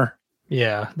Summer.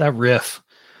 Yeah, that riff.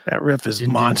 That riff is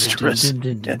monstrous.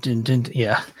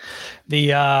 Yeah.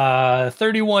 The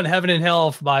 31 Heaven and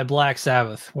Hell by Black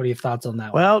Sabbath. What are your thoughts on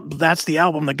that one? Well, that's the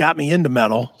album that got me into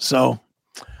metal. So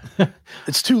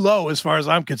it's too low as far as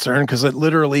I'm concerned, because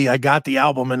I got the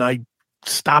album and I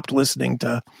stopped listening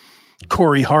to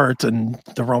Corey Hart and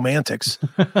the Romantics.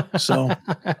 So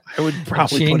I would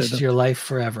probably changed your life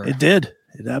forever. It did.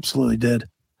 It absolutely did.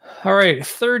 All right.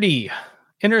 30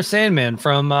 Enter Sandman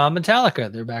from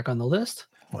Metallica. They're back on the list.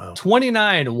 Wow.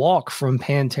 29 Walk from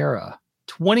Pantera.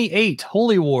 28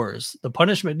 Holy Wars, The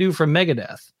Punishment Due from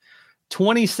Megadeth.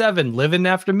 27 Living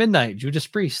After Midnight, Judas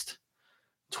Priest.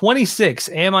 26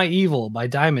 Am I Evil by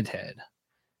Diamond Head.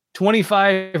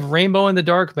 25 Rainbow in the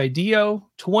Dark by Dio.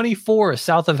 24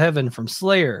 South of Heaven from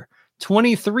Slayer.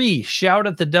 23 Shout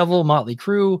at the Devil, Motley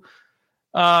Crue.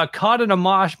 Caught in a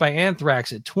Mosh by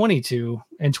Anthrax at 22.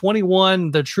 And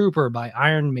 21 The Trooper by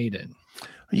Iron Maiden.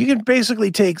 You can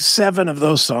basically take 7 of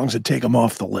those songs and take them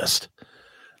off the list.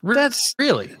 That's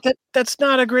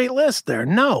not a great list there.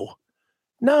 No,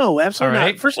 absolutely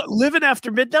not. First, Living After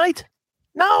Midnight.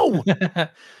 No,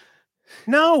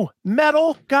 no,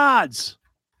 metal gods.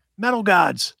 Not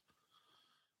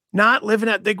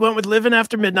they went with Living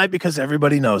After Midnight because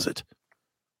everybody knows it.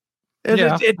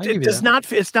 It does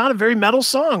not. It's not a very metal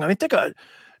song. I mean, think of it,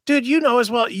 dude. You know as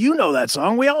well. You know that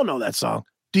song. We all know that song.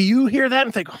 Do you hear that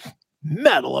and think, oh,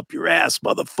 metal up your ass,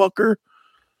 motherfucker?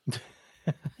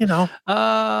 Yeah,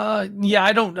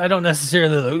 I don't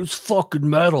necessarily it's fucking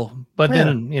metal, but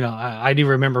then I do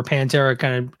remember Pantera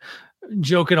kind of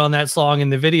joking on that song in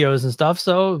the videos and stuff.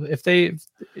 So if they're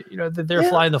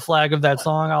flying the flag of that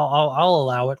song, I'll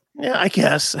allow it. Yeah, I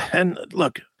guess. And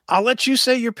look, I'll let you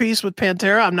say your piece with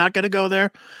Pantera. I'm not going to go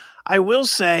there. I will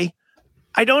say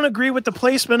I don't agree with the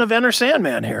placement of Enter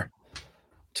Sandman here.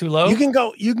 Too low? You can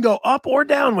go up or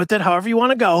down with it, however you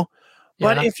want to go.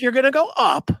 But if you're going to go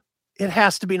up, it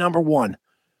has to be number 1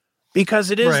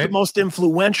 because it is the most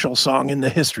influential song in the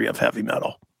history of heavy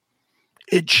metal.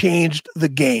 It changed the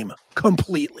game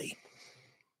completely.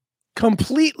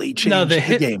 Completely changed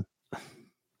the game.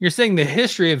 You're saying the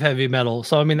history of heavy metal.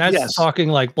 So, I mean, that's talking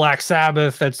like Black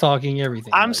Sabbath. That's talking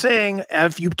everything. I'm saying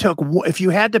if you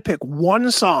had to pick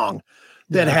one song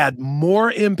that had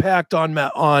more impact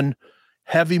on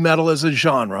heavy metal as a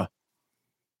genre,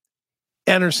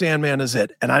 Enter Sandman is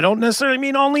it. And I don't necessarily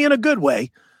mean only in a good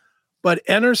way, but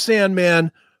Enter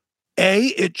Sandman,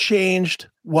 it changed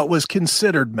what was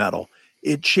considered metal.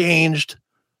 It changed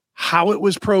how it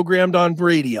was programmed on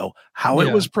radio, how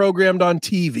it was programmed on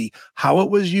TV, how it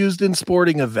was used in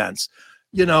sporting events.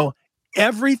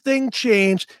 Everything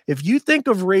changed. If you think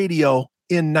of radio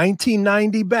in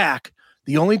 1990 back,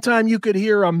 the only time you could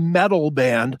hear a metal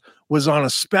band was on a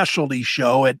specialty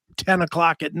show at 10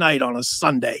 o'clock at night on a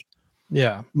Sunday.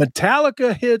 Yeah.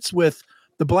 Metallica hits with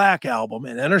the Black Album,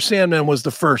 and Enter Sandman was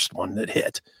the first one that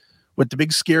hit with the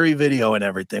big scary video and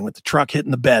everything, with the truck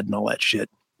hitting the bed and all that shit.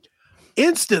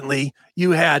 Instantly,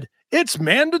 you had It's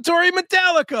Mandatory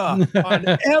Metallica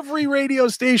on every radio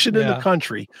station in the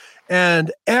country.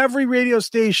 And every radio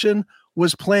station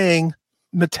was playing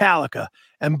Metallica.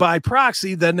 And by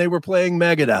proxy, then they were playing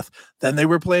Megadeth. Then they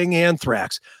were playing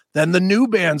Anthrax. Then the new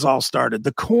bands all started,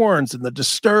 the Korns and the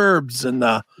Disturbeds and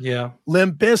the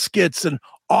Limp Bizkits. And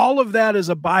all of that is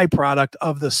a byproduct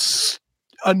of the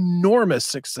enormous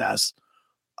success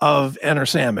of Enter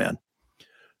Sandman.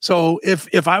 So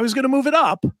if I was going to move it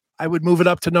up, I would move it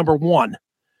up to number 1.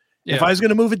 Yeah. If I was going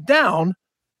to move it down,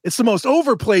 it's the most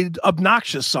overplayed,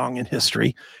 obnoxious song in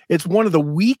history. It's one of the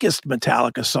weakest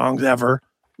Metallica songs ever.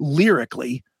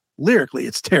 Lyrically,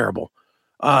 it's terrible.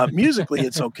 Musically,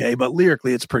 it's okay, but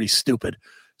lyrically, it's pretty stupid.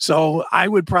 So I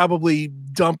would probably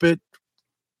dump it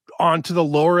onto the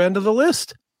lower end of the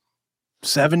list,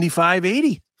 75,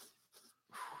 80.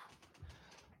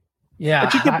 Yeah,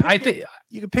 I think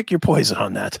you can pick your poison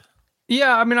on that.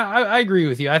 Yeah, I mean, I agree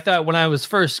with you. I thought when I was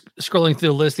first scrolling through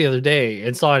the list the other day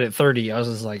and saw it at 30, I was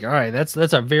just like, all right, that's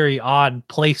a very odd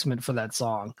placement for that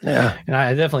song. Yeah. And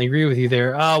I definitely agree with you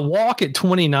there. Walk at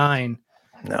 29.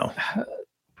 No.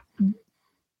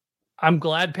 I'm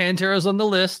glad Pantera's on the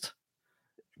list.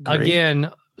 Great.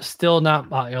 Again, still not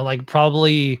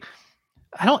probably.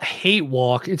 I don't hate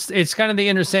Walk. It's kind of the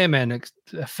Enter Sandman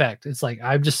effect. It's like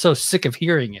I'm just so sick of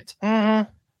hearing it.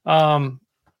 Mm-hmm.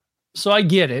 So I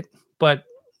get it, but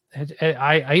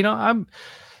I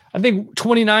think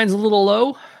 29 is a little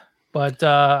low, but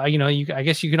I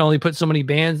guess you can only put so many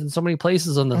bands in so many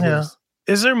places on the list.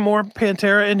 Is there more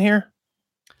Pantera in here?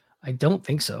 I don't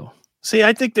think so. See,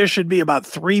 I think there should be about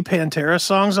 3 Pantera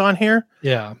songs on here.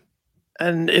 Yeah.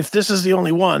 And if this is the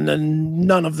only one, then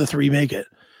none of the 3 make it.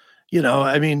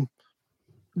 I mean,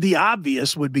 the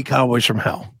obvious would be Cowboys from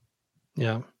Hell.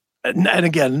 Yeah. And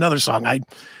again, another song.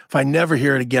 If I never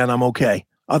hear it again, I'm okay.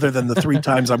 Other than the 3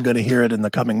 times I'm going to hear it in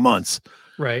the coming months.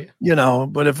 Right.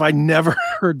 But if I never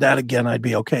heard that again, I'd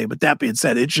be okay. But that being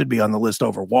said, it should be on the list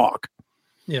over Walk.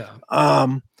 Yeah.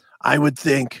 I would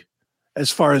think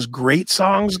as far as great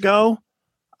songs go,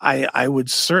 I would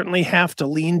certainly have to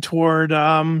lean toward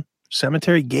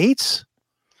Cemetery Gates.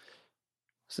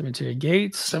 Cemetery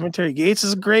Gates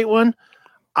is a great one.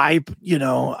 I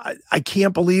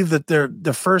can't believe that they're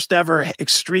the first ever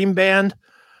extreme band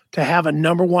to have a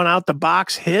number 1 out the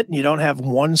box hit and you don't have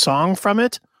one song from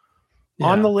it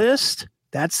on the list.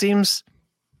 That seems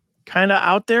kind of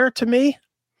out there to me.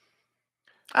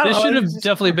 This should have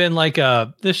definitely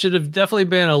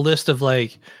been a list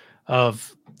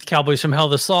of Cowboys from Hell,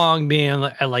 the song being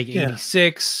at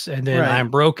 86, and then I'm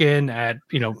Broken at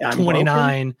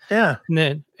 29,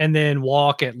 and then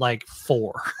Walk at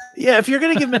 4. Yeah, if you're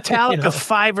gonna give Metallica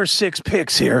 5 or 6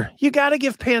 picks here, you got to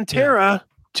give Pantera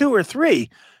 2 or 3,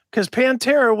 because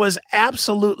Pantera was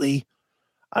absolutely.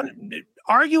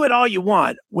 Argue it all you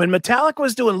want. When Metallica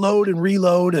was doing Load and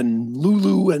Reload and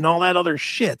Lulu and all that other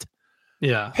shit,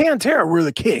 Pantera were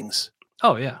the kings.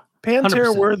 Oh yeah,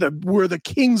 Pantera were the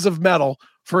kings of metal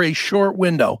for a short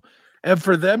window, and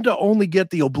for them to only get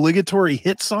the obligatory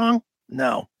hit song,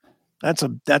 no, that's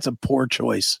a poor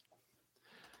choice.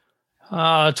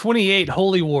 28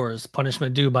 Holy Wars,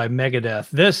 Punishment Due by Megadeth.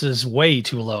 This is way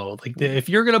too low. If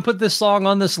you're gonna put this song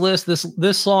on this list,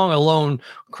 this song alone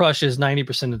crushes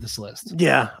 90% of this list.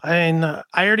 Yeah, I mean,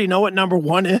 I already know what number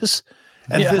 1 is,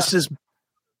 and this is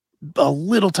a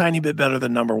little tiny bit better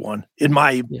than number 1 in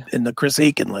the Chris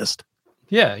Akin list.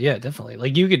 Yeah, definitely.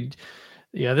 You could.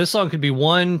 Yeah, this song could be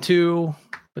 1, 2,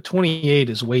 but 28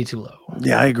 is way too low.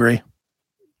 Yeah, I agree.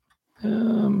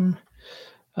 Am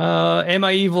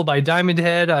I Evil by Diamond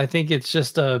Head? I think it's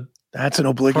just that's an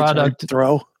obligatory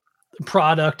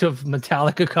product of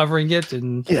Metallica covering it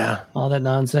and all that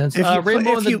nonsense.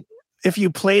 If you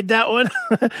played that one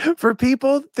for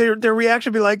people, their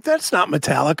reaction would be like, "That's not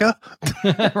Metallica."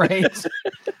 Right.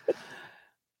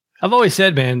 I've always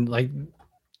said, man,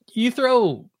 you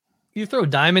throw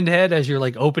Diamond Head as your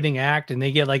opening act and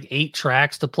they get 8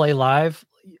 tracks to play live,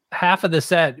 half of the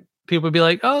set people would be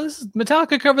like, oh, this is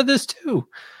Metallica covered this too.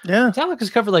 Yeah. Metallica's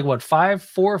covered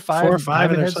 4 or 5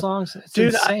 Diamond Head songs. It's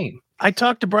insane. I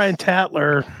talked to Brian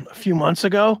Tatler a few months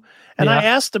ago and I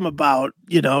asked him about,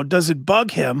 does it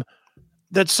bug him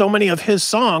that so many of his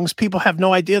songs, people have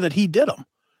no idea that he did them.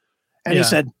 And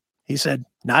he said,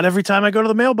 not every time I go to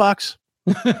the mailbox.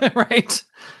 Right.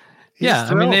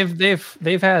 I mean,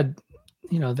 they've had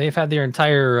their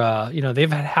entire,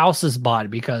 they've had houses bought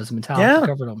because Metallica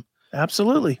covered them.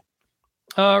 Absolutely.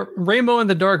 Rainbow in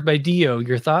the Dark by Dio.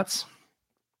 Your thoughts?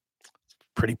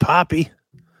 Pretty poppy.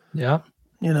 Yeah.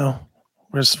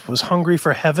 Was Hungry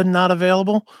for Heaven not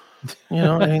available?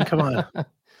 I mean, come on.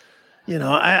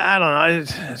 I don't know.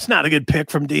 It's not a good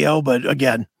pick from Dio, but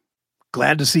again,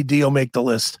 glad to see Dio make the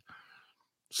list.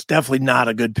 It's definitely not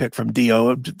a good pick from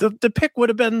Dio. The pick would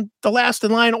have been The Last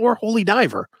in Line or Holy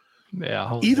Diver.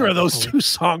 Yeah. Either of those two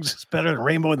songs is better than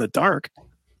Rainbow in the Dark.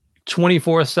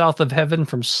 24 South of Heaven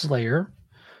from Slayer.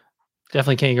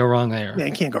 Definitely can't go wrong there. Yeah,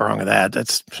 you can't go wrong with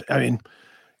that. I mean,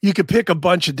 you could pick a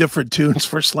bunch of different tunes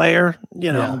for Slayer,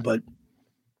 but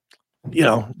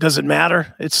does it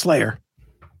matter? It's Slayer.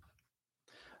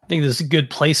 I think this is good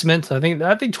placement. I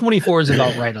think 24 is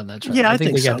about right on that track. Yeah, I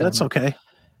think so. That's okay.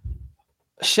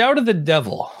 Shout of the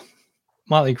Devil,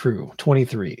 Motley Crue,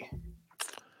 23.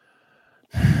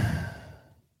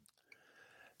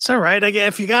 It's all right. I guess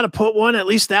if you got to put one, at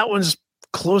least that one's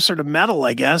closer to metal,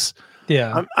 I guess.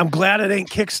 Yeah. I'm glad it ain't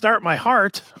Kickstart My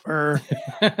Heart or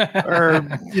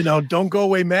Don't Go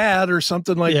Away Mad or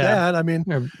something like that. I mean,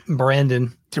 or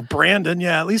Brandon. To Brandon.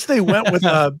 Yeah. At least they went with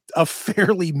a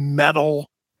fairly metal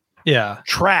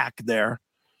track there,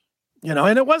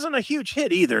 and it wasn't a huge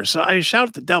hit either. So Shout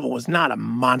at the Devil was not a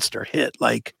monster hit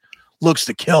like Looks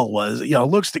to Kill was.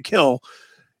 Looks to Kill.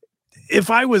 If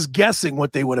I was guessing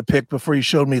what they would have picked before you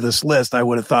showed me this list, I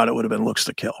would have thought it would have been Looks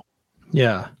to Kill.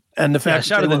 Yeah. And the fact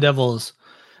Shout of the Devils,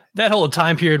 that whole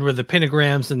time period with the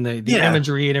pentagrams and the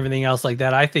imagery and everything else like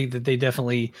that, I think that they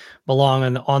definitely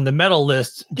belong on the metal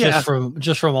list just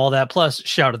from all that. Plus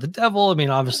Shout of the Devil. I mean,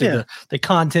 obviously the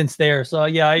content's there. So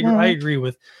I agree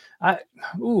with. I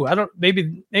don't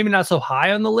maybe not so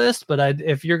high on the list, but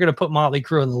if you're gonna put Motley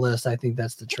Crue on the list, I think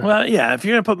that's the track. Well, yeah, if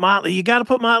you're gonna put Motley, you got to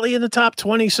put Motley in the top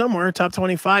 20 somewhere, top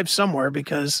 25 somewhere,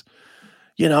 because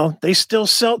they still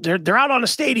sell. They're out on a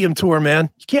stadium tour, man.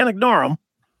 You can't ignore them.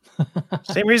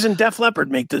 Same reason Def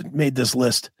Leppard made this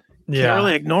list. Can't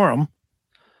really ignore them.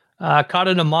 Caught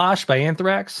in a Mosh by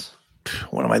Anthrax.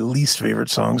 One of my least favorite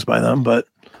songs by them, but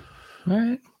all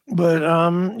right. But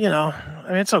I mean,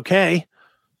 it's okay.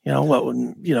 I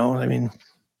mean,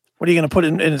 what are you going to put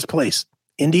in its place?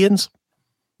 Indians?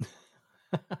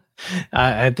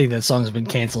 I think that song's been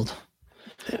canceled.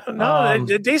 No,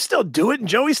 they still do it, and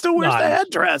Joey still wears the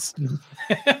headdress.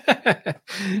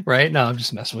 Right? No, I'm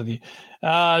just messing with you.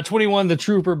 21, The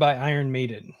Trooper by Iron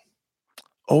Maiden.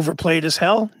 Overplayed as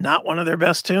hell. Not one of their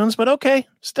best tunes, but okay.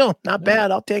 Still, not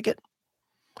bad. I'll take it.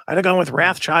 I'd have gone with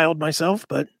Wrathchild myself,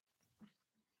 but...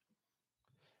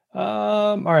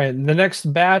 all right. The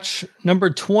next batch,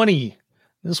 number 20.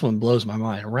 This one blows my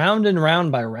mind. Round and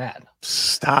Round by Rat.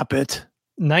 Stop it.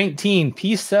 19,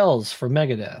 Peace Sells for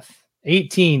Megadeth.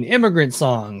 18, Immigrant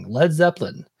Song, Led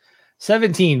Zeppelin.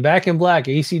 17, Back in Black,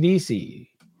 AC/DC.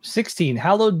 16,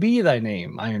 Hallowed Be Thy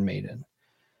Name, Iron Maiden.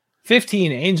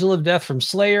 15, Angel of Death from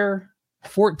Slayer.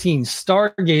 14,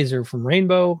 Stargazer from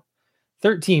Rainbow.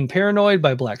 13, Paranoid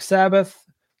by Black Sabbath.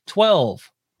 12,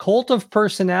 Cult of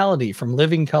Personality from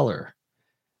Living Colour.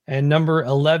 And number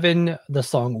 11, the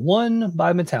song One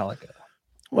by Metallica.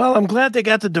 Well, I'm glad they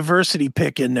got the diversity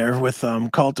pick in there with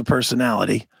Cult of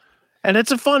Personality. And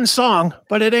it's a fun song,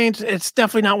 but it's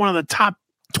definitely not one of the top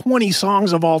 20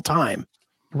 songs of all time.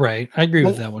 Right. I agree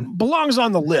with that one. Belongs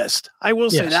on the list. I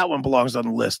will say that one belongs on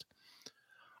the list.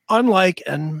 Unlike,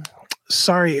 and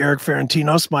sorry, Eric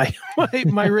Ferentinos,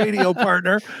 my radio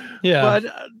partner. Yeah.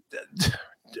 But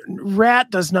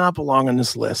Rat does not belong on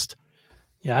this list.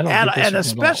 Yeah, I don't think and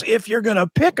especially if you're going to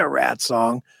pick a Rat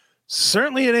song,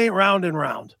 certainly it ain't Round and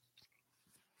Round.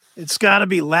 It's got to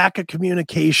be Lack of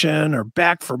Communication or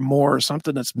Back for More or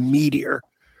something that's meatier.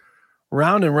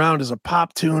 Round and Round is a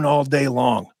pop tune all day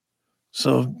long.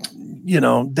 So,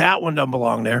 that one doesn't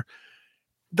belong there.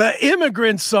 The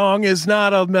Immigrant Song is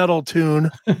not a metal tune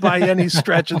by any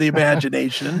stretch of the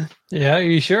imagination. Yeah, are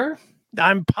you sure?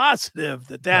 I'm positive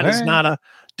that is not a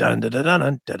dun dun dun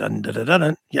dun dun dun dun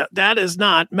dun. Yeah, that is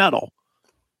not metal.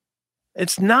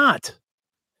 It's not.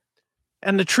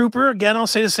 And the Trooper, again, I'll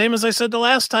say the same as I said the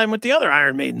last time with the other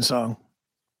Iron Maiden song.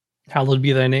 Hallowed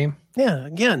Be Thy Name. Yeah,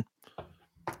 again,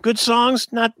 good songs,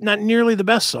 not nearly the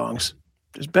best songs.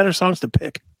 There's better songs to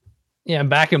pick. Yeah,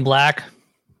 Back in Black.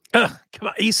 Come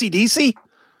on, AC/DC?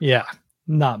 Yeah,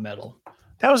 not metal.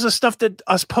 That was the stuff that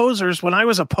us posers, when I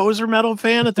was a poser metal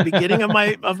fan at the beginning of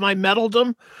my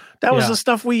metaldom, that was the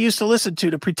stuff we used to listen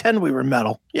to pretend we were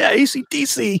metal. Yeah,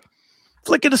 AC/DC.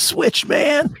 Flicking a switch,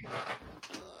 man.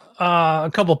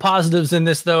 A couple positives in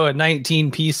this, though, at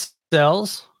 19, Peace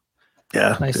Sells.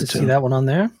 Yeah. Nice to see that one on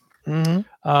there.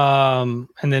 Mm-hmm.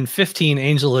 And then 15,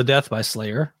 Angel of Death by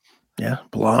Slayer. Yeah,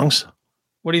 belongs.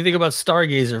 What do you think about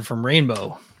Stargazer from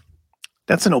Rainbow?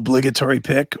 That's an obligatory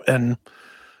pick, and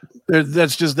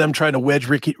that's just them trying to wedge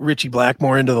Richie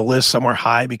Blackmore into the list somewhere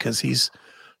high because he's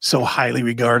so highly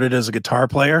regarded as a guitar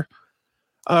player.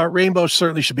 Rainbow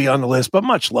certainly should be on the list, but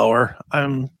much lower.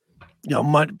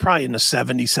 Probably in the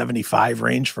 70, 75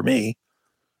 range for me.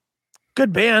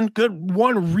 Good band,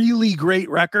 one really great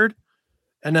record,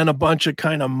 and then a bunch of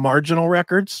kind of marginal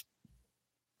records.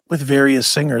 with various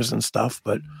singers and stuff.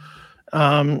 But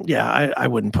yeah, I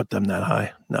wouldn't put them that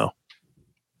high. No.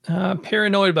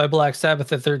 Paranoid by Black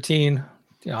Sabbath at 13.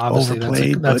 Yeah, obviously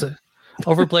Overplayed, that's a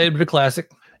overplayed, but a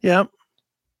classic. Yeah.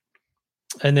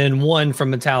 And then 1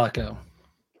 from Metallica.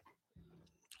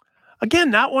 Again,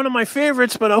 not one of my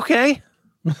favorites, but okay.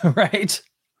 Right.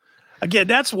 Again,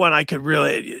 that's one I could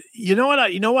really. You know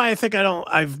what? You know why I think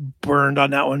I've burned on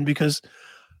that one, because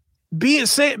being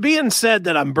said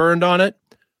that I'm burned on it.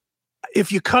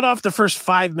 If you cut off the first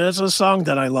 5 minutes of the song,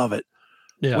 then I love it.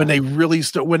 Yeah. When they really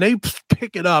when they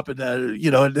pick it up, and then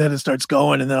then it starts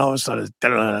going, and then all of a sudden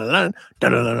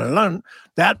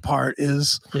that part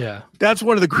is that's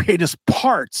one of the greatest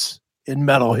parts in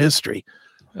metal history.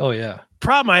 Oh yeah. The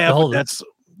problem I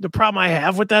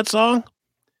have with that song,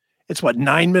 it's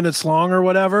 9 minutes long or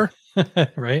whatever.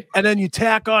 Right. And then you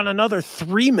tack on another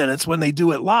 3 minutes when they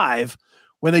do it live,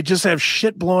 when they just have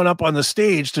shit blowing up on the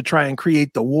stage to try and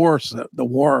create the war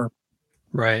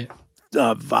right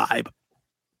vibe.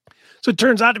 So it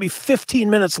turns out to be 15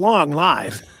 minutes long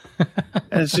live.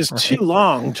 And it's just too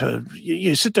long to,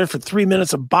 you sit there for 3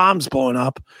 minutes of bombs blowing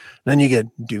up, and then you get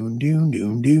doon, doon,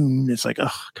 doon, doon. It's like,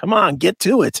 oh, come on, get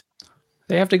to it.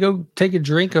 They have to go take a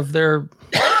drink of their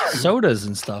sodas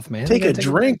and stuff, man. Take a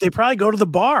drink. They probably go to the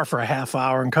bar for a half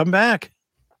hour and come back.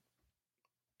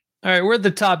 All right, we're at the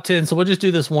top 10, so we'll just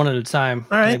do this one at a time.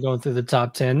 All right. Going through the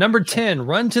top 10. Number 10,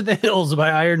 Run to the Hills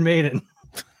by Iron Maiden.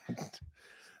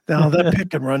 Now that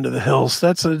pick can Run to the Hills.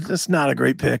 That's not a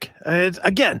great pick.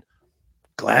 Again,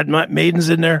 glad Maiden's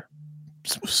in there.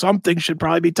 Something should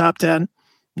probably be top 10.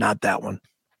 Not that one.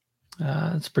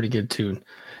 That's a pretty good tune.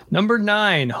 Number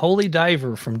 9, Holy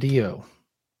Diver from Dio.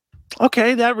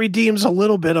 Okay, that redeems a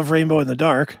little bit of Rainbow in the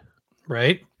Dark.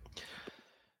 Right.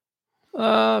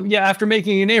 After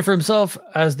making a name for himself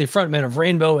as the frontman of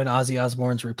Rainbow and Ozzy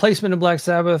Osbourne's replacement in Black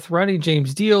Sabbath, Ronnie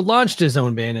James Dio launched his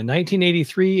own band in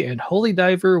 1983, and Holy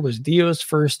Diver was Dio's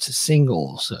first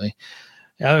single. So,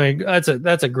 I mean, that's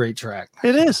a great track.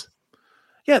 It is.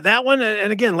 Yeah, that one,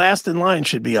 and again, Last in Line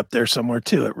should be up there somewhere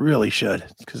too. It really should,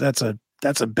 because that's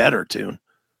a better tune.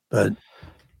 But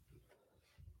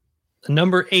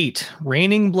number 8,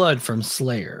 Raining Blood from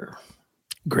Slayer.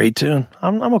 Great tune.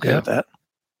 I'm okay with that.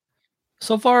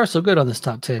 So far, so good on this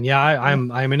top 10. Yeah, I'm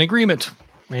in agreement.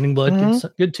 Raining Blood,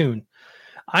 good tune.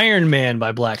 Iron Man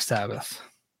by Black Sabbath.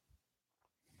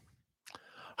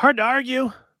 Hard to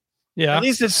argue. Yeah. At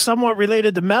least it's somewhat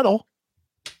related to metal.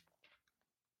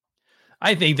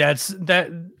 I think that's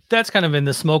kind of in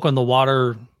the Smoke on the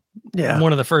Water. Yeah.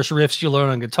 One of the first riffs you learn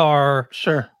on guitar.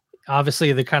 Sure.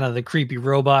 Obviously, the kind of the creepy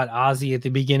robot Ozzy at the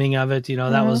beginning of it.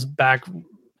 That was back.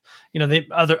 The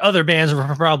other bands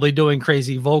were probably doing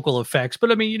crazy vocal effects, but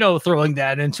I mean, throwing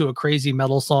that into a crazy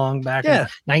metal song back in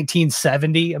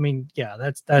 1970. I mean,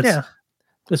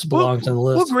 this belongs on the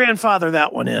list. We'll grandfather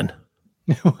that one in.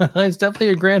 It's definitely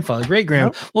your grandfather, great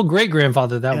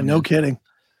grandfather. That one. No kidding.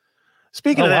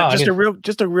 Speaking of that,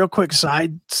 just a real quick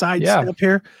side step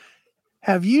here.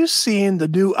 Have you seen the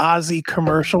new Ozzy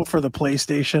commercial for the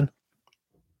PlayStation?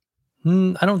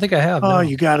 I don't think I have. Oh, no.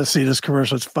 You got to see this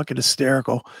commercial. It's fucking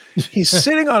hysterical. He's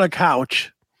sitting on a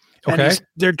couch. Okay. And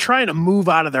they're trying to move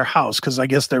out of their house because I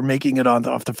guess they're making it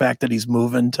off the fact that he's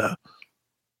moving to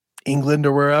England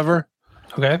or wherever.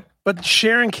 Okay. But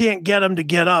Sharon can't get him to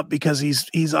get up because he's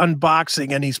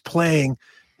unboxing and he's playing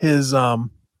his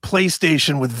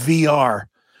PlayStation with VR.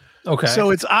 Okay.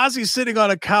 So it's Ozzy sitting on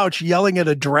a couch yelling at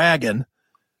a dragon,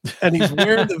 and he's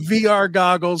wearing the VR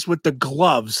goggles with the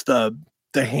gloves, the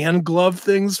hand glove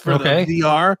things for the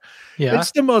VR. Yeah.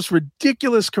 It's the most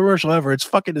ridiculous commercial ever. It's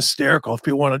fucking hysterical. If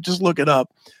you want to just look it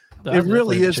up. It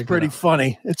really is pretty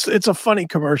funny. It's a funny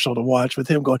commercial to watch with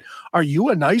him going, "Are you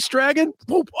a nice dragon?"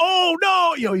 Oh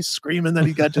no. He's screaming that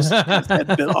he got just his head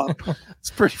bit off.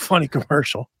 It's a pretty funny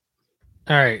commercial.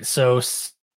 All right. So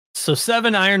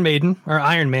 7, Iron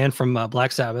Man from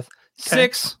Black Sabbath.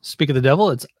 6, Speak of the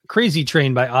Devil. It's Crazy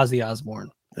Train by Ozzy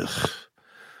Osbourne. Ugh.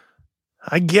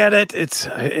 I get it.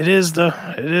 It is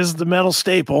the metal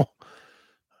staple,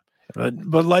 but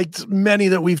like many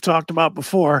that we've talked about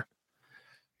before,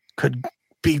 could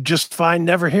be just fine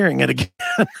never hearing it again.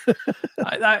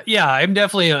 I'm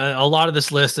definitely a lot of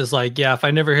this list is like, if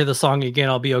I never hear the song again,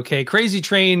 I'll be okay. Crazy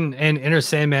Train and Enter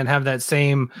Sandman have that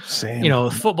same.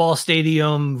 Football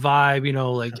stadium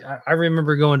vibe. Like I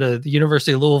remember going to the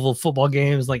University of Louisville football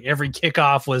games. Like every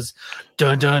kickoff was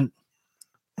dun dun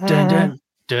dun dun.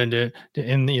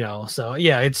 And so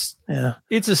it's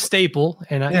a staple,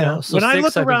 and so when I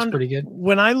look around, pretty good.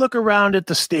 When I look around at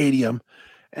the stadium,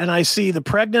 and I see the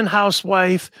pregnant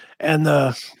housewife and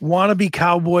the wannabe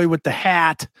cowboy with the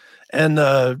hat, and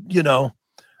the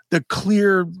the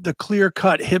clear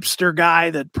cut hipster guy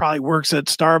that probably works at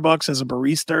Starbucks as a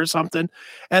barista or something,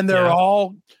 and they're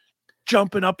all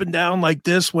jumping up and down like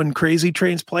this when Crazy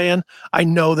Train's playing, I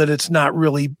know that it's not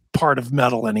really part of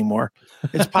metal anymore.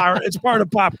 It's part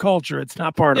of pop culture. It's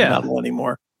not part of metal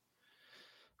anymore.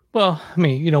 Well, I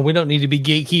mean, we don't need to be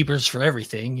gatekeepers for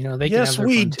everything. They can have their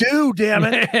we fun do, damn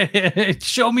it.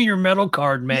 Show me your metal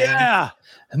card, man. Yeah.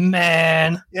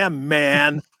 Man. Yeah,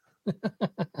 man.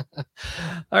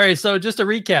 All right, so just a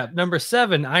recap. Number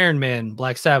 7, Iron Man,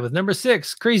 Black Sabbath. Number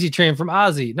 6, Crazy Train from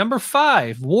Ozzy. Number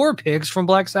 5, War Pigs from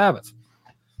Black Sabbath.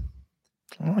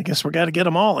 Well, I guess we got to get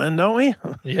them all in, don't we?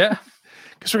 Yeah.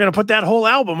 Guess we're going to put that whole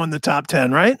album in the top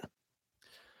 10, right?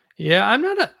 Yeah, I'm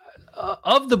not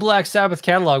of the Black Sabbath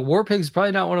catalog, War Pigs is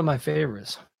probably not one of my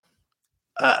favorites.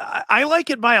 I like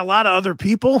it by a lot of other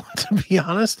people, to be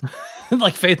honest.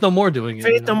 Like Faith No More doing it.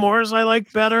 Faith No More's I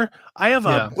like better. I have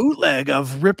a bootleg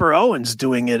of Ripper Owens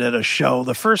doing it at a show.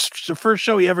 The first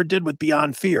show he ever did with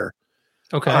Beyond Fear.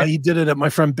 Okay. He did it at my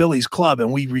friend Billy's club,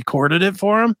 and we recorded it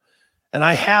for him. And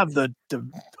I have the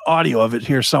audio of it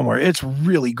here somewhere. It's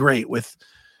really great with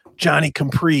Johnny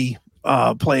Capri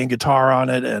playing guitar on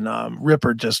it, and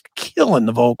Ripper just killing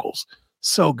the vocals.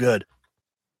 So good.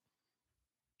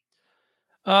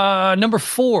 Number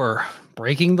 4,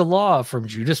 Breaking the Law from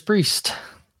Judas Priest.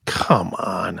 Come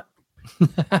on.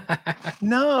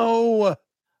 No,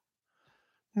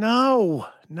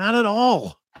 not at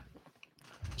all.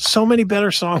 So many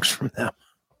better songs from them.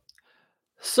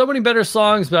 So many better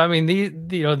songs, but I mean,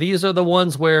 these are the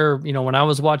ones where, when I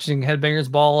was watching Headbangers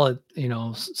Ball at,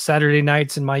 Saturday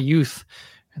nights in my youth,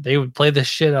 they would play the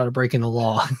shit out of Breaking the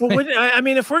Law. Well,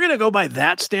 if we're going to go by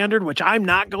that standard, which I'm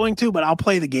not going to, but I'll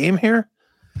play the game here.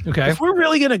 Okay. If we're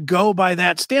really going to go by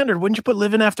that standard, wouldn't you put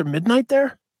Living After Midnight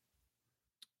there?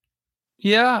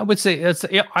 Yeah, I would say it's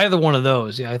either one of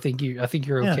those. Yeah, I think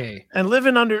you're okay. And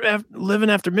Living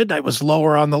After Midnight was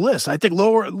lower on the list. I think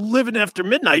Living After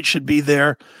Midnight should be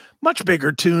there. Much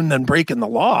bigger tune than Breaking the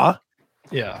Law.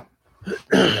 Yeah.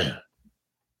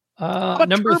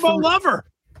 Number Turbo Lover.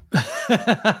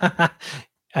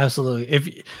 Absolutely.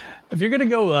 If you're gonna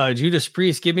go Judas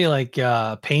Priest, give me like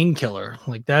Painkiller.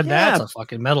 Like that. Yeah. That's a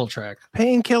fucking metal track.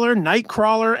 Painkiller,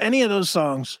 Nightcrawler, any of those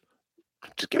songs.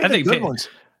 Just give me the good ones.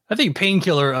 I think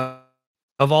Painkiller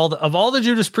of all the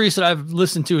Judas Priest that I've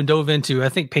listened to and dove into, I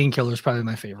think Painkiller is probably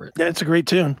my favorite. Yeah, it's a great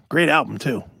tune. Great album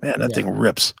too. Man, that thing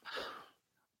rips.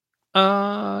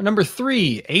 Number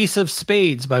 3, Ace of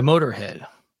Spades by Motorhead.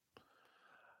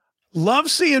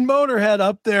 Love seeing Motorhead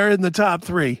up there in the top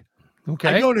 3. Okay.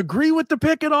 I don't agree with the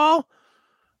pick at all.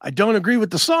 I don't agree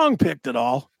with the song picked at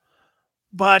all.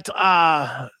 But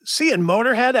seeing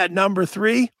Motorhead at number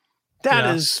 3,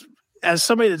 that is, as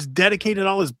somebody that's dedicated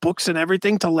all his books and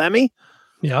everything to Lemmy,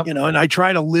 and I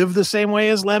try to live the same way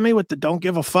as Lemmy with the don't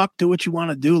give a fuck, do what you want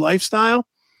to do lifestyle.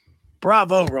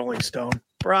 Bravo, Rolling Stone.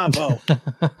 Bravo.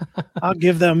 I'll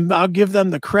give them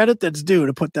the credit that's due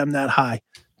to put them that high.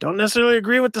 Don't necessarily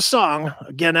agree with the song.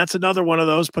 Again, that's another one of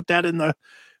those. Put that in the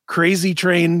Crazy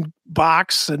Train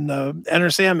box and the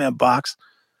Enter Sandman box.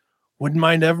 Wouldn't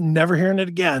mind never hearing it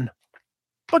again.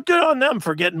 But good on them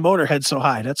for getting Motorhead so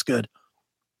high. That's good.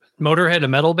 Motorhead, a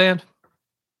metal band?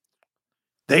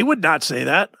 They would not say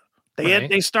that.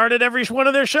 They started every one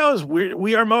of their shows.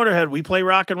 We are Motorhead. We play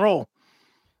rock and roll.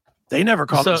 They never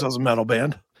called themselves a metal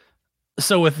band.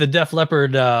 So with the Def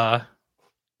Leppard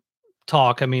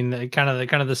talk, I mean, kind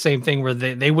of the same thing where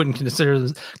they wouldn't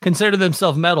consider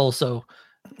themselves metal. So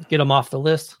get them off the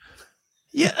list.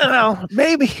 Yeah, well,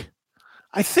 maybe.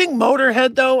 I think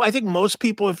Motorhead, though. I think most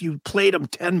people, if you played them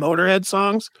 10 Motorhead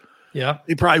songs,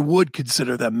 they probably would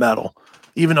consider them metal,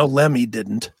 even though Lemmy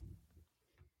didn't.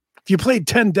 If you played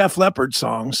 10 Def Leppard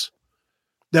songs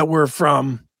that were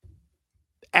from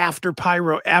after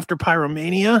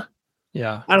Pyromania,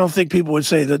 I don't think people would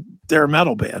say that they're a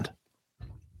metal band.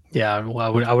 Yeah,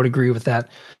 well, I would agree with that.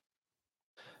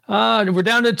 We're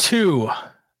down to 2.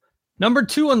 Number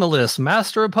 2 on the list,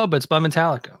 Master of Puppets by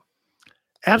Metallica.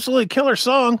 Absolutely killer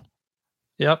song.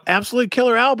 Yep. Absolutely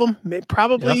killer album.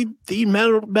 Probably the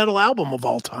metal album of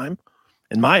all time,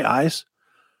 in my eyes.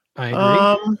 I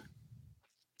agree.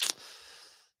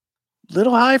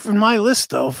 Little high from my list,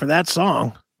 though, for that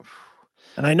song.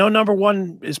 And I know number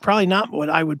 1 is probably not what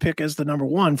I would pick as the number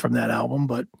 1 from that album,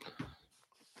 but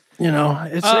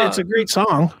it's a great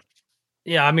song.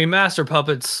 Yeah, I mean, Master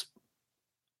Puppets.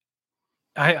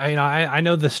 I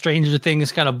know the Stranger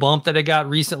Things kind of bump that it got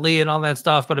recently and all that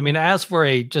stuff, but I mean, as for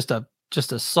just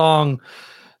a song,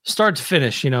 start to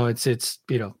finish, it's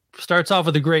starts off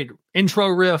with a great intro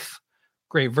riff,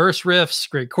 great verse riffs,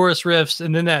 great chorus riffs,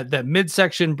 and then that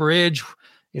midsection bridge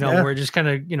where it just kind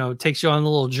of, takes you on a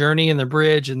little journey in the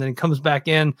bridge and then comes back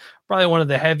in. Probably one of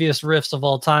the heaviest riffs of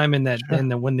all time. And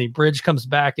then when the bridge comes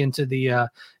back into the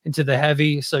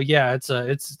heavy. So yeah, it's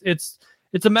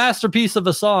a masterpiece of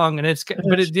a song,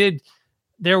 and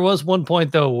there was one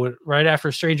point though, right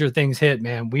after Stranger Things hit,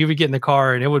 man, we would get in the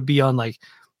car and it would be on like,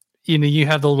 you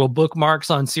have the little bookmarks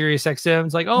on Sirius XM.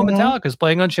 It's like, oh, Metallica's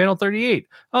playing on channel 38.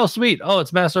 Oh, sweet. Oh,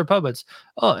 it's Master of Puppets.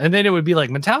 Oh, and then it would be like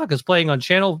Metallica's playing on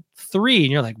channel 3,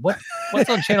 and you're like, what's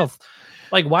on channel?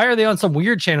 Like, why are they on some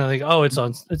weird channel? Like, oh, it's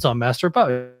on Master of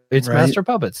Puppets. It's Master of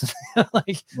Puppets.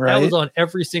 That was on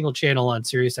every single channel on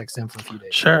Sirius XM for a few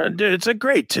days. Sure, dude, it's a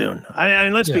great tune. I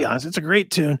mean, let's be honest, it's a great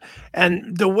tune,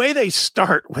 and the way they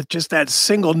start with just that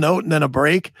single note and then a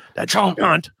break, that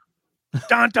chomp.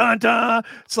 Dun, dun, dun.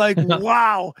 It's like,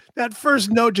 wow, that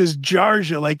first note just jars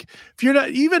you. Like, if you're not,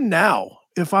 even now,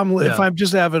 if I'm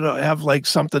just have like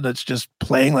something that's just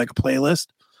playing like a playlist,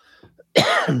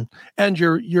 and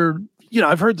you're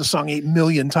I've heard the song 8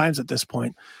 million times at this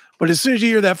point, but as soon as you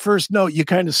hear that first note, you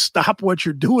kind of stop what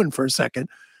you're doing for a second.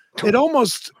 It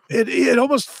almost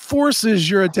forces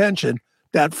your attention.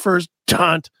 That first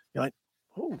dun, you're like,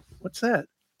 oh, what's that?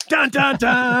 Dun dun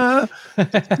dun.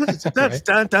 That's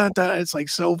dun dun dun. It's like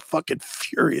so fucking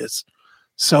furious.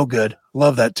 So good.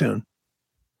 Love that tune.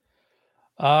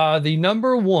 The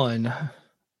number one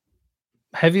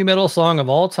heavy metal song of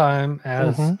all time,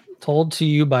 as told to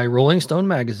you by Rolling Stone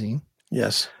magazine.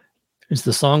 Yes. It's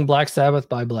the song Black Sabbath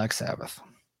by Black Sabbath.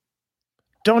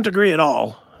 Don't agree at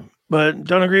all, but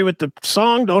don't agree with the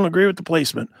song. Don't agree with the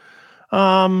placement.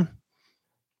 A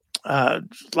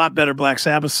lot better Black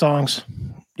Sabbath songs.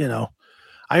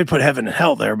 I would put Heaven and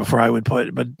Hell there before I would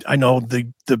but I know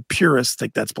the purists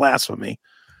think that's blasphemy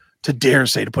to dare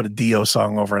say to put a Dio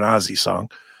song over an Ozzy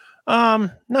song.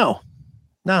 No,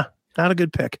 not a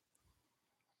good pick.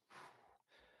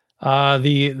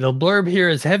 The blurb here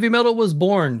is heavy metal was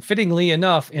born, fittingly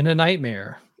enough, in a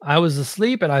nightmare. I was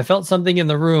asleep and I felt something in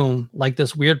the room, like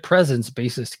this weird presence,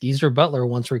 bassist Geezer Butler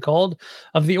once recalled,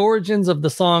 of the origins of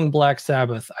the song Black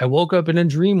Sabbath. I woke up in a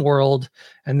dream world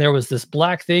and there was this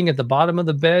black thing at the bottom of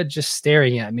the bed just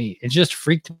staring at me. It just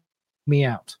freaked me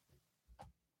out.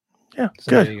 Yeah,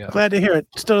 so good. Glad to hear it.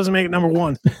 Still doesn't make it number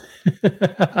one.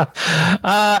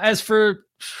 As for...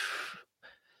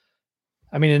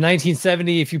 I mean, in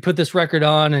 1970, if you put this record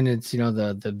on and it's,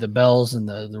 the bells and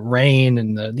the rain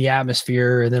and the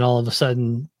atmosphere, and then all of a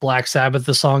sudden Black Sabbath,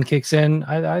 the song kicks in,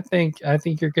 I think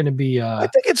you're going to be, I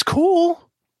think it's cool.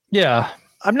 Yeah.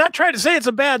 I'm not trying to say it's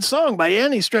a bad song by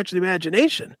any stretch of the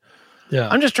imagination. Yeah.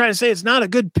 I'm just trying to say it's not a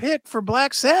good pick for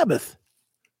Black Sabbath.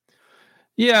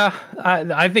 Yeah.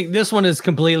 I think this one is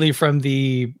completely from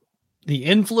the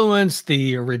influence,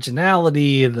 the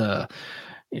originality, the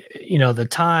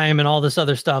time and all this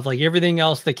other stuff. Like everything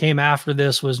else that came after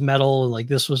this was metal. Like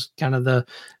this was kind of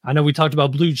I know we talked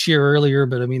about Blue Cheer earlier,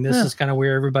 but I mean, this is kind of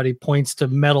where everybody points to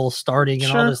metal starting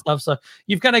and all this stuff. So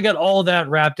you've kind of got all that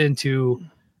wrapped into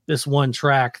this one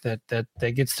track that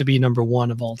gets to be number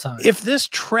one of all time. If this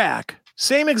track,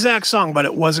 same exact song, but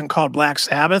it wasn't called Black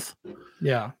Sabbath.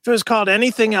 Yeah. If it was called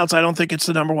anything else, I don't think it's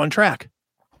the number one track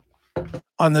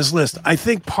on this list. I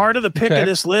think part of the pick of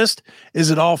this list is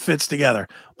it all fits together.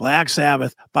 Black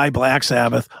Sabbath by Black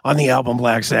Sabbath on the album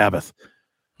Black Sabbath.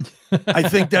 I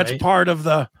think that's part of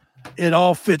it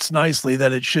all fits nicely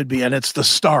that it should be. And it's the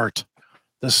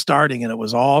starting, and it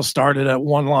was all started at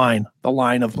one line, the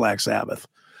line of Black Sabbath.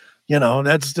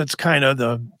 That's kind of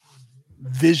the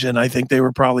vision I think they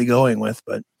were probably going with,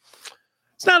 but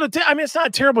it's not it's not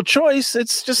a terrible choice.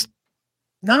 It's just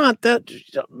not that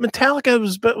Metallica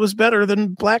was better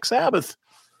than Black Sabbath.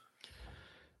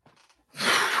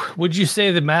 Would you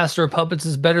say the Master of Puppets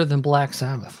is better than Black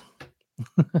Sabbath?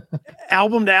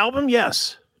 Album to album,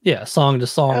 yes. Yeah, song to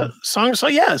song. Song to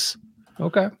song, yes.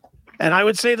 Okay. And I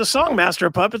would say the song Master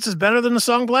of Puppets is better than the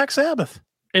song Black Sabbath.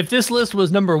 If this list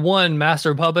was number 1,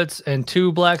 Master of Puppets, and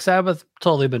 2, Black Sabbath,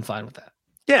 totally been fine with that.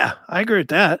 Yeah, I agree with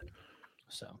that.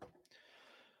 So,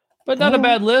 but not a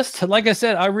bad list. Like I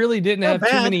said, I really didn't have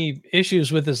too many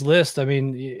issues with this list. I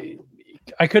mean,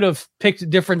 I could have picked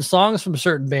different songs from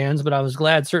certain bands, but I was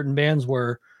glad certain bands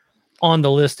were on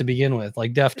the list to begin with,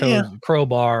 like Deftones, and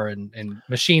Crowbar, and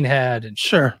Machine Head, and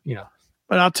sure,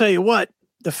 But I'll tell you what,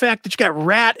 the fact that you got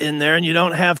Rat in there and you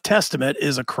don't have Testament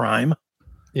is a crime.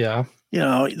 Yeah.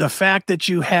 The fact that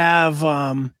you have,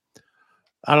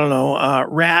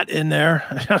 Rat in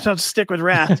there. I'll stick with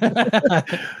Rat.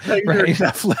 Right.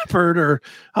 Def Leppard, or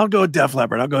I'll go with Def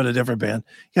Leppard. I'll go to a different band.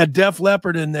 You got Def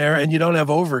Leppard in there and you don't have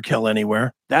Overkill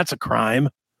anywhere. That's a crime.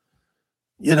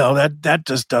 That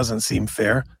just doesn't seem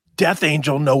fair. Death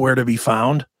Angel, nowhere to be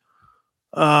found.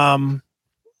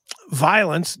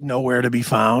 Violence, nowhere to be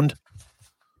found.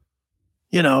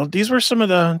 You know, these were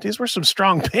some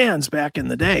strong bands back in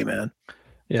the day, man.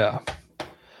 Yeah.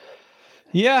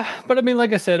 Yeah, but I mean,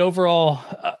 like I said, overall,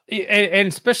 and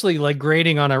especially like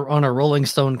grading on a Rolling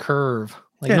Stone curve,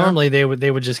 like normally they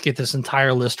would just get this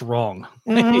entire list wrong.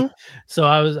 Mm-hmm. So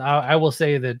I will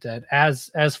say that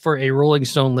as for a Rolling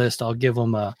Stone list, I'll give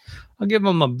them a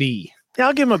B. Yeah,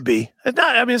 I'll give them a B.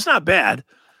 It's not bad.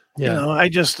 Yeah. You know, I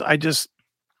just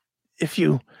if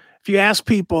you ask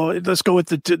people, let's go with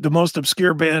the most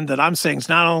obscure band that I'm saying is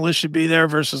not on the list should be there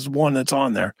versus one that's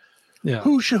on there. Yeah.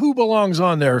 Who belongs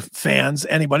on there, fans?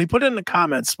 Anybody? Put it in the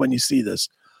comments when you see this.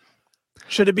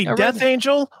 Should it be Death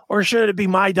Angel or should it be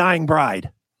My Dying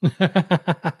Bride?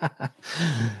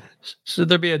 Should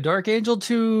there be a Dark Angel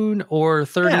tune or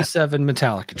 37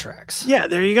 Metallica tracks? Yeah,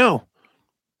 there you go.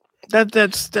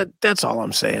 That's all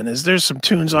I'm saying is there's some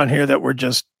tunes on here that were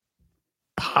just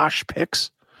posh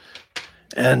picks.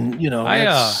 And, you know,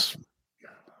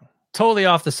 totally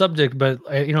off the subject, but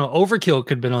you know, Overkill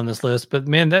could have been on this list. But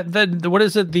man, that what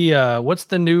is it? What's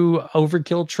the new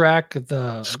Overkill track?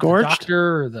 The Scorched? The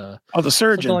Doctor or the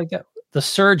Surgeon, something like that. The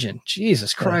Surgeon.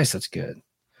 Jesus Christ, that's good.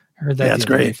 I heard that. Yeah, it's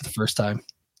great for the first time.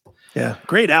 Yeah,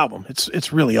 great album.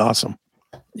 It's really awesome.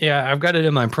 Yeah, I've got it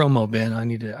in my promo bin. I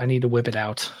need to whip it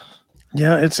out.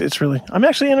 Yeah, it's really. I'm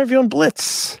actually interviewing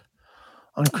Blitz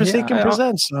on Chris Akin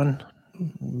Presents on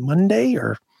Monday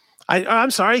or.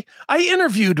 I'm sorry. I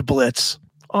interviewed Blitz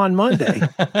on Monday.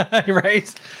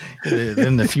 Right.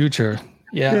 In the future.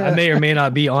 Yeah, I may or may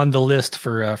not be on the list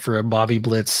for a Bobby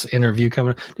Blitz interview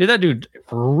coming. Dude, that dude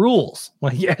rules.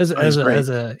 Like as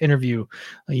a interview,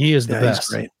 he is the best. He's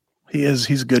great. He is.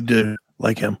 He's a good dude.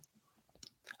 Like him.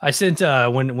 I sent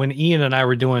when Ian and I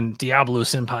were doing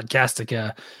Diabolus in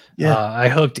Podcastica. I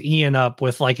hooked Ian up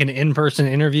with like an in-person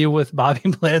interview with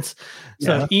Bobby Blitz.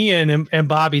 So Ian and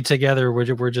Bobby together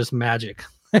were just magic.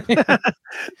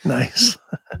 Nice.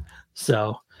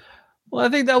 So, well, I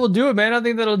think that will do it, man. I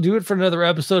think that'll do it for another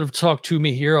episode of Talk to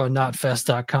Me here on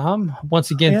notfest.com. Once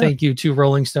again, thank you to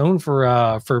Rolling Stone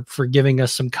for giving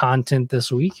us some content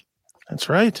this week. That's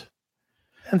right.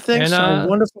 And thanks to our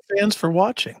wonderful fans for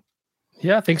watching.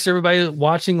 Yeah, thanks everybody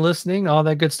watching, listening, all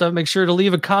that good stuff. Make sure to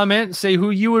leave a comment, say who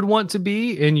you would want to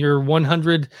be in your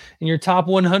top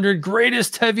 100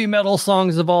 greatest heavy metal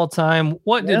songs of all time.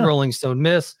 What did Rolling Stone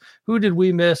miss? Who did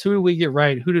we miss? Who did we get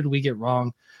right? Who did we get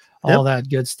wrong? All that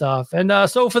good stuff. And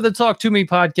so for the Talk to Me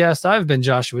podcast, I've been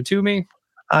Joshua Toomey.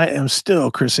 I am still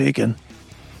Chris Akin.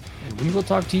 And we will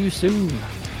talk to you soon.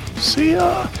 See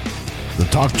ya. The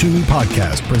Talk to Me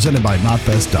podcast presented by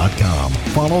notfest.com.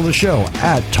 Follow the show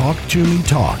at Talk to Me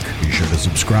Talk. Be sure to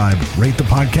subscribe, rate the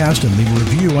podcast, and leave a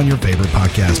review on your favorite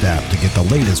podcast app to get the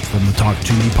latest from the Talk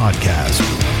to Me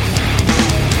podcast.